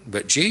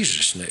 But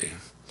Jesus knew.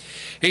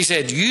 He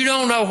said, you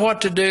don't know what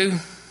to do,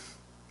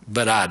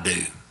 but I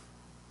do.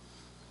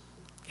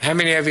 How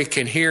many of you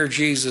can hear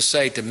Jesus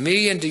say to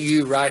me and to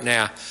you right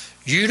now,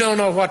 you don't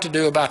know what to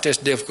do about this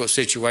difficult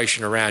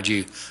situation around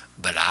you,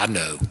 but I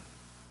know.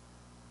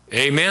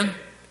 Amen?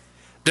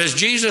 Does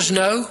Jesus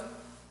know?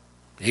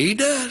 He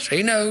does.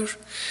 He knows.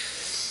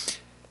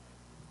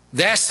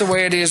 That's the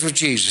way it is with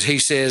Jesus. He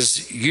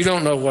says, you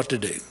don't know what to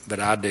do,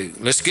 but I do.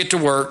 Let's get to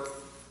work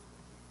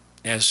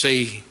and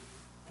see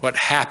what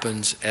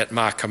happens at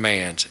my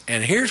commands.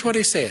 And here's what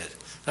He said.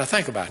 Now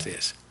think about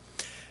this.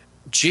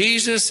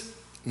 Jesus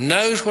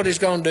knows what He's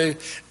going to do.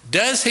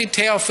 Does He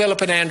tell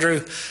Philip and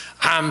Andrew,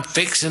 I'm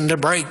fixing to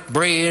break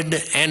bread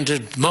and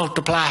to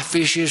multiply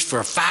fishes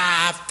for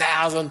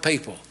 5,000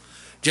 people?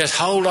 Just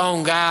hold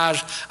on,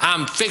 guys.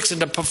 I'm fixing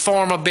to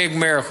perform a big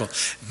miracle.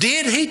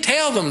 Did He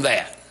tell them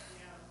that?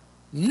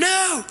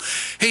 No.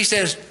 He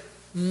says,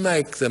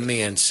 make the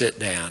men sit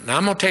down. Now,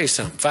 I'm going to tell you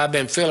something. If I'd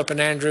been Philip and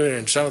Andrew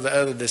and some of the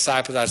other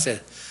disciples, I'd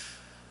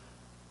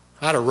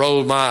have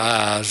rolled my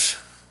eyes.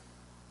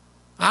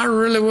 I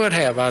really would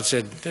have. I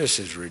said, this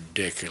is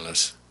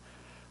ridiculous.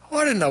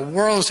 What in the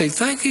world does he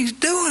think he's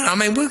doing? I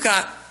mean, we've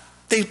got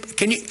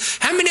these,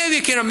 how many of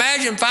you can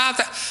imagine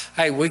 5,000?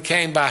 Hey, we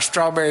came by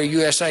Strawberry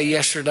USA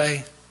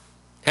yesterday.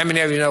 How many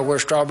of you know where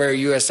Strawberry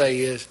USA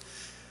is?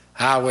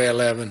 Highway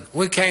 11.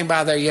 We came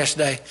by there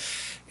yesterday.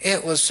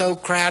 It was so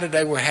crowded.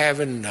 They were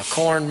having a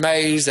corn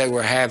maze. They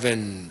were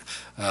having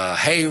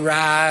hay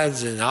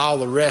rides and all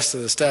the rest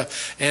of the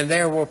stuff. And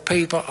there were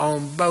people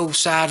on both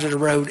sides of the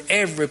road.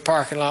 Every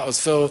parking lot was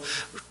full.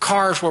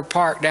 Cars were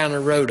parked down the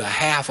road a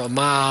half a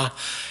mile.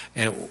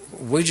 And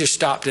we just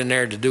stopped in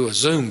there to do a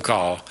Zoom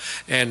call.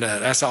 And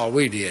that's all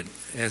we did.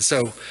 And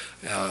so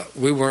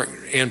we weren't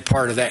in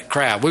part of that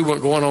crowd. We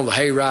weren't going on the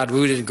hay ride.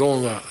 We didn't go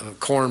on the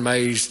corn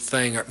maze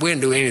thing. We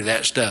didn't do any of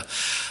that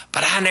stuff.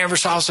 But I never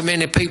saw so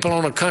many people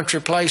on a country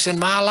place in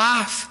my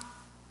life.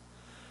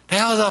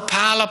 There was a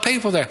pile of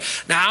people there.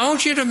 Now, I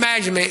want you to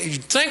imagine me,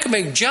 think of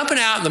me jumping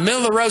out in the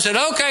middle of the road and said,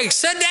 okay,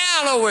 sit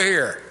down over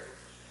here.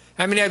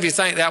 How many of you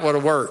think that would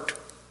have worked?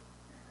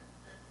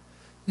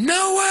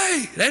 No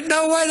way. There's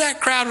no way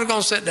that crowd was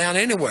going to sit down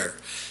anywhere.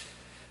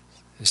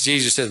 As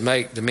Jesus said,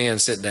 make the men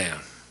sit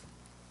down.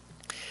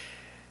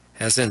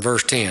 That's in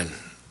verse 10.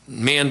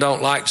 Men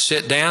don't like to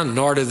sit down,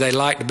 nor do they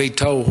like to be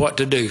told what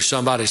to do.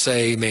 Somebody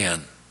say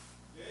amen.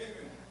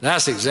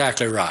 That's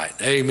exactly right.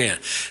 Amen.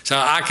 So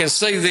I can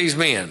see these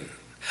men.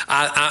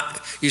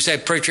 You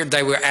said, preacher,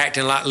 they were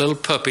acting like little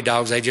puppy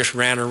dogs. They just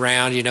ran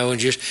around, you know, and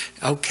just,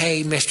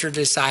 okay, Mr.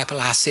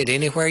 Disciple, I sit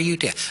anywhere you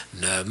tell.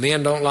 No,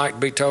 men don't like to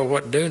be told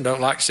what to do and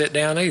don't like to sit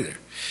down either.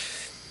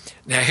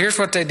 Now, here's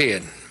what they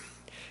did.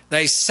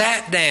 They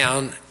sat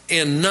down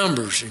in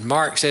numbers. And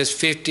Mark says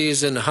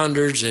 50s and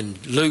hundreds,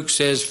 and Luke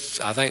says,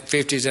 I think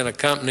 50s in a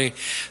company,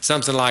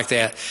 something like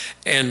that.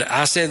 And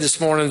I said this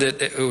morning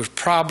that it was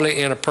probably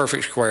in a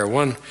perfect square.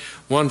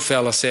 One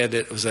fella said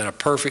it was in a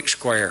perfect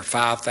square,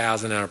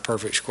 5,000 in a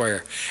perfect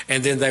square.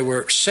 And then they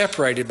were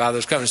separated by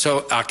those companies.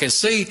 So I can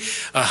see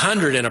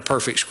 100 in a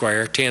perfect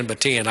square, 10 by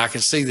 10. I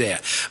can see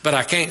that. But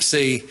I can't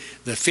see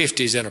the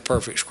 50s in a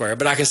perfect square.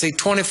 But I can see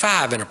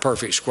 25 in a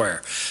perfect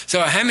square.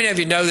 So how many of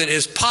you know that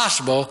it's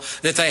possible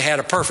that they had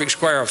a perfect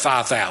square of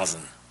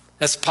 5,000?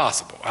 That's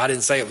possible. I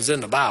didn't say it was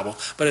in the Bible,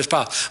 but it's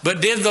possible.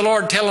 But did the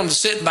Lord tell them to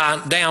sit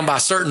down by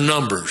certain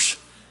numbers?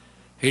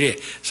 He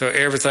did. So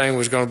everything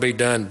was going to be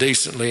done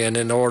decently and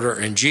in order.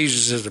 And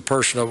Jesus is the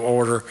person of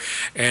order.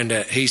 And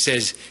he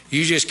says,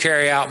 you just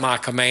carry out my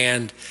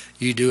command.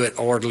 You do it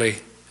orderly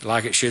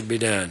like it should be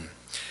done.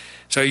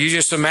 So you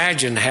just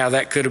imagine how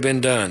that could have been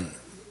done.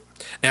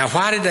 Now,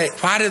 why did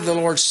the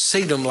Lord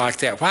seat them like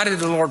that? Why did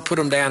the Lord put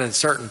them down in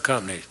certain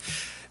companies?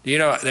 You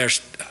know,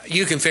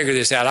 you can figure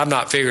this out. I'm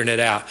not figuring it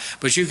out.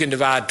 But you can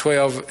divide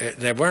 12.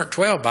 There weren't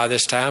 12 by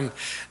this time.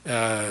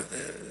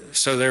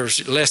 So there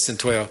was less than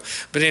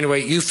 12. But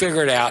anyway, you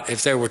figure it out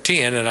if there were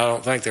 10, and I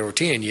don't think there were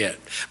 10 yet.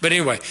 But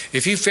anyway,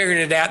 if you figured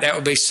it out, that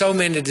would be so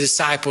many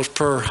disciples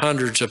per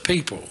hundreds of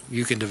people.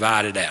 You can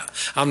divide it out.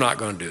 I'm not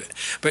going to do it.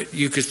 But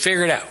you could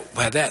figure it out.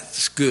 Well,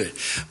 that's good.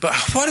 But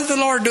what did the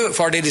Lord do it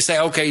for? Did he say,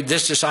 okay,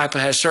 this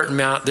disciple has a certain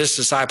amount, this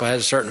disciple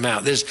has a certain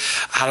amount, this?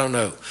 I don't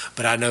know.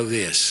 But I know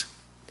this.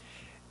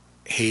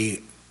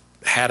 He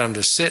had them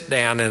to sit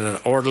down in an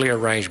orderly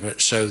arrangement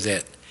so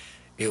that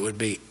it would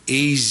be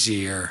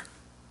easier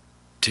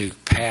to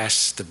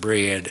pass the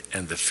bread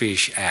and the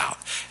fish out.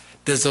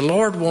 Does the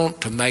Lord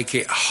want to make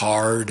it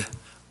hard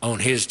on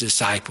his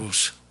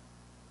disciples?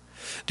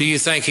 Do you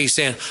think he's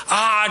saying,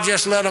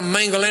 just let them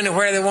mingle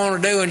anywhere they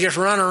want to do and just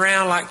run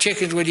around like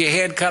chickens with your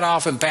head cut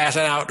off and pass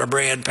out the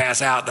bread,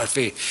 pass out the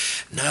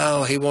fish?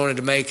 No, he wanted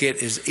to make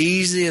it as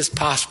easy as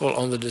possible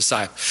on the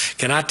disciples.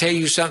 Can I tell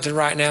you something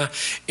right now?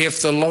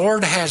 If the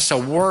Lord has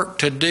some work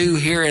to do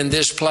here in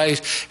this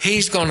place,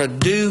 he's going to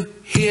do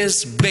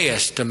his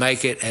best to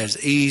make it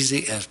as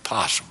easy as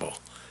possible.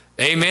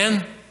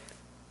 Amen?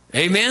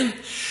 Amen?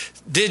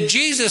 Did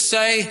Jesus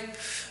say,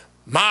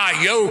 my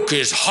yoke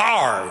is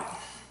hard?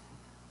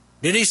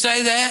 Did he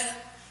say that?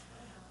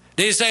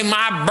 Did he say,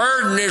 my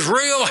burden is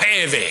real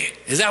heavy?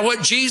 Is that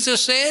what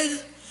Jesus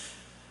said?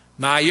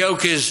 My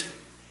yoke is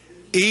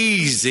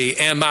easy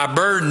and my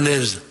burden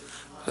is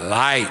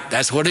light.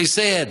 That's what he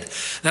said.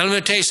 Now let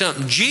me tell you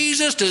something.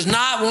 Jesus does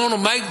not want to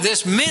make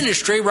this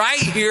ministry right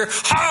here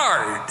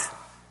hard.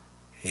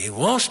 He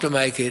wants to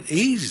make it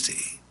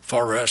easy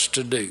for us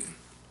to do.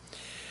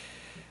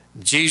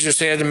 Jesus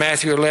said in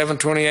Matthew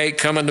 11:28,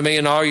 come unto me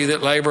and all you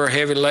that labor are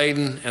heavy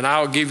laden, and I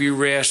will give you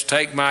rest.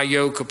 Take my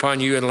yoke upon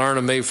you and learn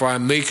of me, for I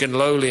am meek and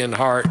lowly in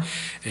heart,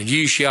 and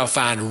you shall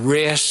find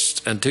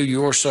rest unto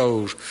your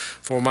souls.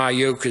 For my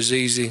yoke is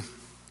easy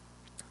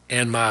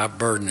and my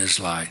burden is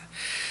light.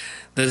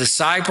 The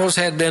disciples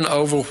had been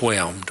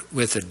overwhelmed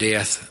with the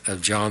death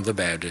of John the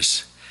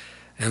Baptist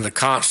and the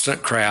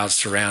constant crowd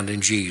surrounding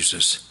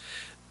Jesus.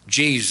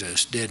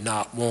 Jesus did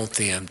not want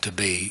them to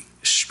be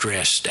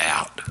stressed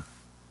out.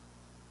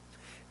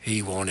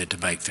 He wanted to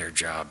make their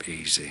job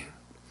easy.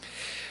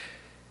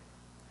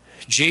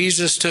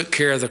 Jesus took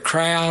care of the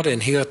crowd,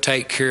 and he'll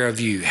take care of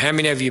you. How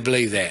many of you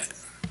believe that?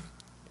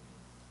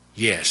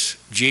 Yes,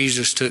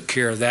 Jesus took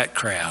care of that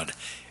crowd,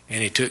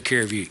 and he took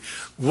care of you.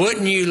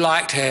 Wouldn't you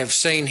like to have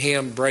seen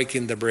him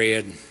breaking the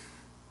bread?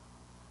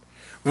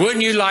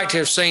 Wouldn't you like to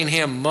have seen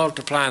him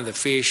multiplying the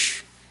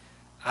fish?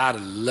 I'd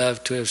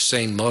love to have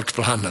seen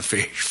multiplying the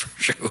fish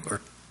for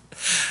sure.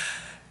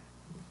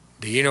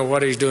 Do you know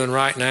what he's doing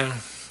right now?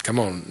 Come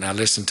on, now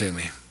listen to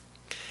me.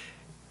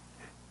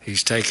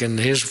 He's taking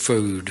his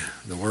food,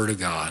 the Word of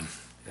God,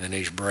 and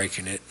he's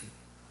breaking it.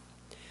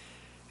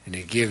 And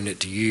he's giving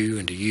it to you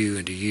and to you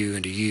and to you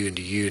and to you and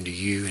to you and to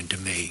you and to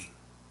me.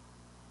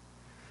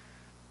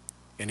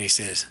 And he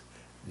says,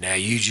 now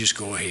you just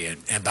go ahead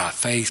and by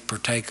faith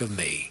partake of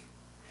me.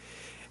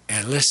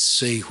 And let's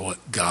see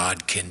what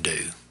God can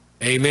do.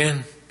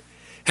 Amen?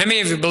 How many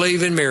of you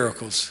believe in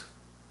miracles?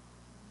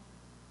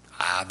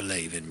 I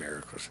believe in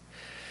miracles.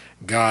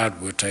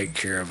 God will take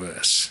care of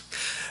us.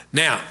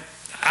 Now,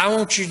 I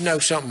want you to know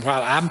something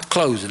while I'm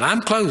closing.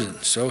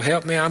 So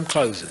help me, I'm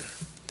closing.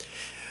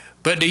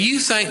 But do you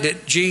think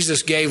that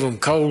Jesus gave them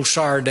cold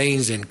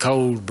sardines and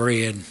cold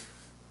bread?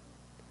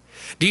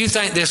 Do you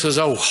think this was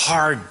old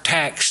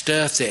hardtack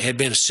stuff that had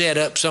been set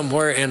up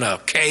somewhere in a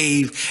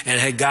cave and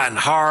had gotten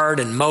hard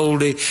and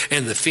moldy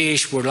and the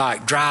fish were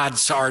like dried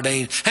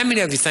sardines? How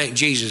many of you think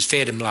Jesus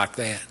fed them like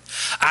that?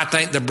 I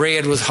think the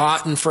bread was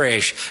hot and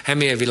fresh. How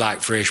many of you like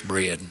fresh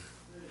bread?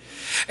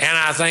 And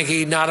I think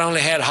he not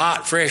only had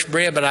hot, fresh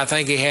bread, but I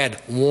think he had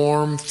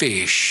warm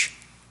fish.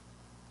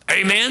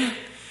 Amen?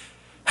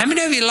 How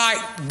many of you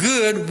like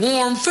good,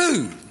 warm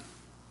food?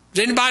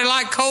 Does anybody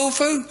like cold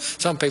food?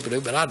 Some people do,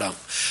 but I don't.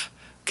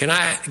 Can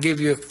I give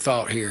you a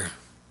thought here?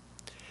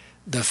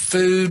 The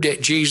food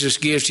that Jesus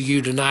gives to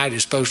you tonight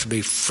is supposed to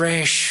be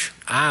fresh.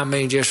 I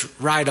mean, just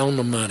right on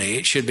the money.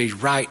 It should be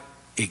right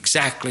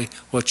exactly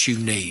what you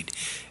need.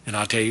 And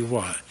I'll tell you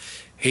what,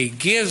 he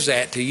gives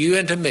that to you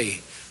and to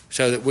me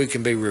so that we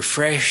can be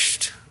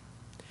refreshed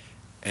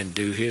and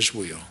do his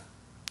will.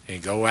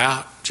 And go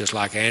out just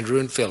like Andrew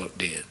and Philip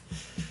did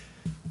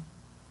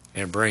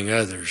and bring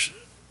others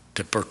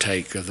to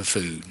partake of the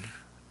food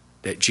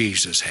that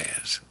Jesus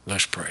has.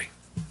 Let's pray.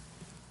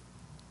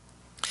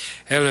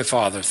 Heavenly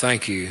Father,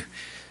 thank you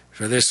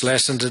for this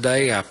lesson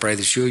today. I pray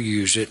that you'll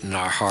use it in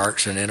our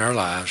hearts and in our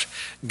lives.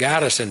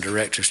 Guide us and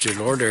direct us, dear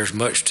Lord. There's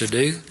much to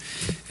do,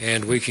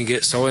 and we can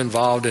get so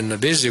involved in the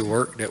busy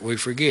work that we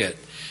forget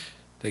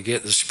to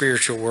get the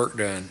spiritual work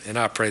done. And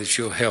I pray that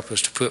you'll help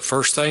us to put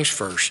first things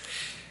first,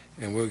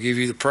 and we'll give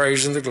you the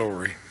praise and the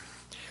glory.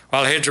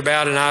 While heads are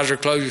bowed and eyes are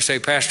closed, you say,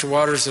 Pastor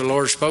Waters, the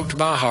Lord spoke to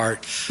my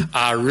heart.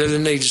 I really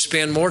need to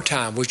spend more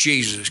time with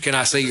Jesus. Can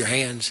I see your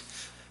hands?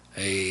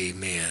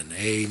 Amen.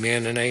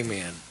 Amen and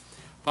amen.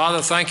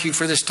 Father, thank you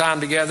for this time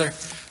together.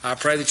 I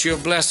pray that you'll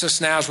bless us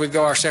now as we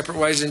go our separate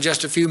ways in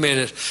just a few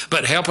minutes.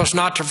 But help us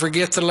not to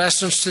forget the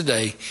lessons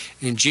today.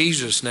 In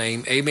Jesus'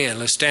 name, amen.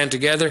 Let's stand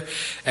together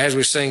as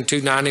we sing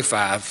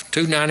 295.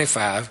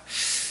 295.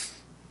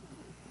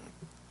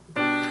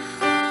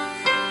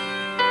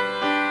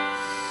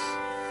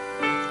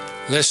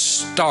 Let's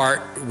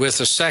start with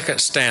the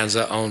second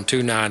stanza on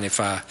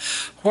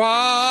 295.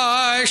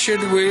 Why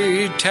should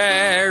we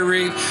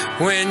tarry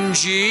when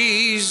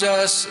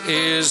Jesus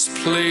is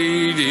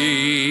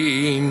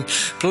pleading,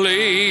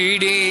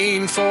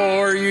 pleading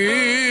for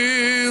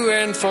you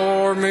and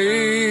for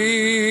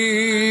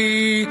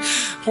me?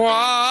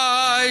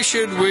 Why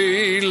should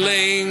we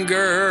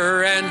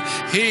linger and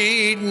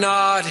heed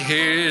not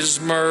his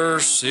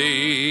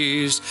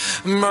mercies,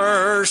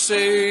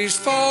 mercies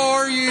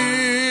for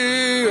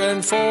you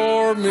and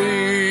for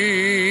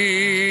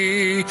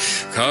me?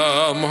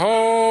 Come home,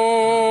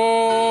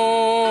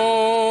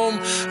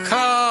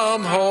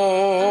 come home,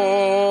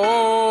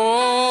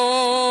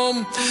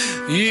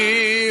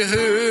 ye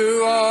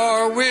who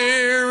are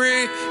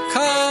weary,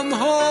 come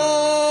home.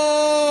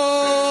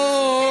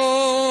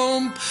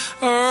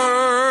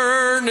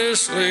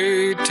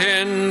 Earnestly,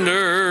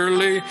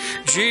 tenderly,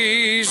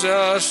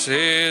 Jesus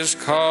is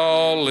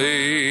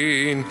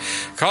calling,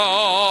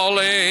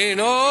 calling,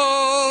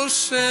 oh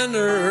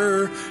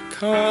sinner,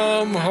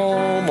 come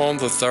home. On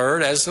the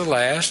third as the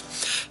last.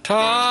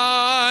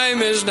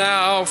 Time is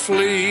now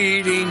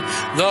fleeting,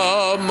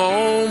 the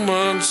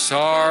moments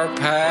are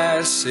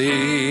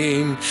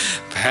passing,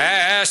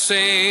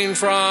 passing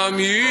from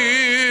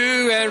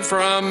you and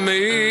from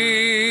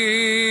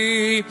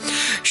me.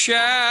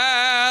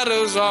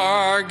 Shadows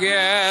are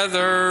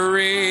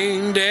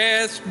gathering,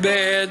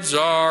 deathbeds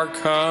are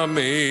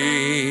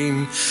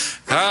coming,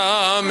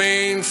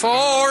 coming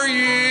for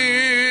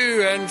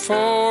you and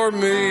for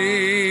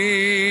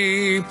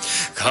me.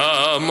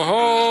 Come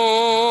home,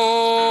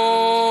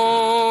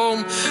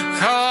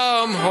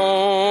 come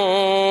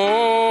home,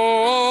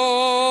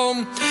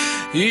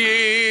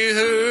 ye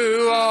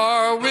who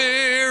are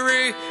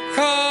weary,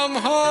 come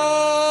home.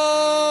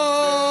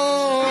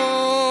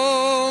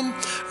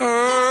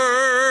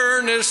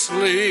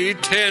 Earnestly,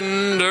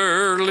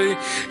 tenderly,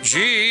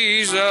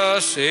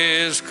 Jesus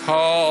is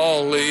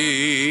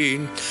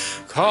calling,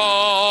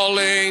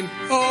 calling,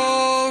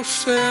 oh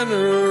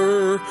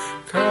sinner,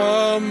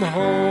 come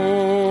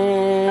home.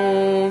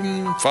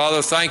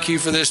 Father, thank you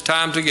for this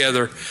time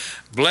together.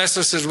 Bless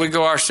us as we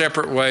go our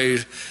separate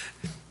ways.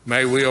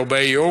 May we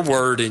obey your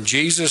word in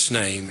Jesus'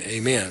 name.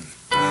 Amen.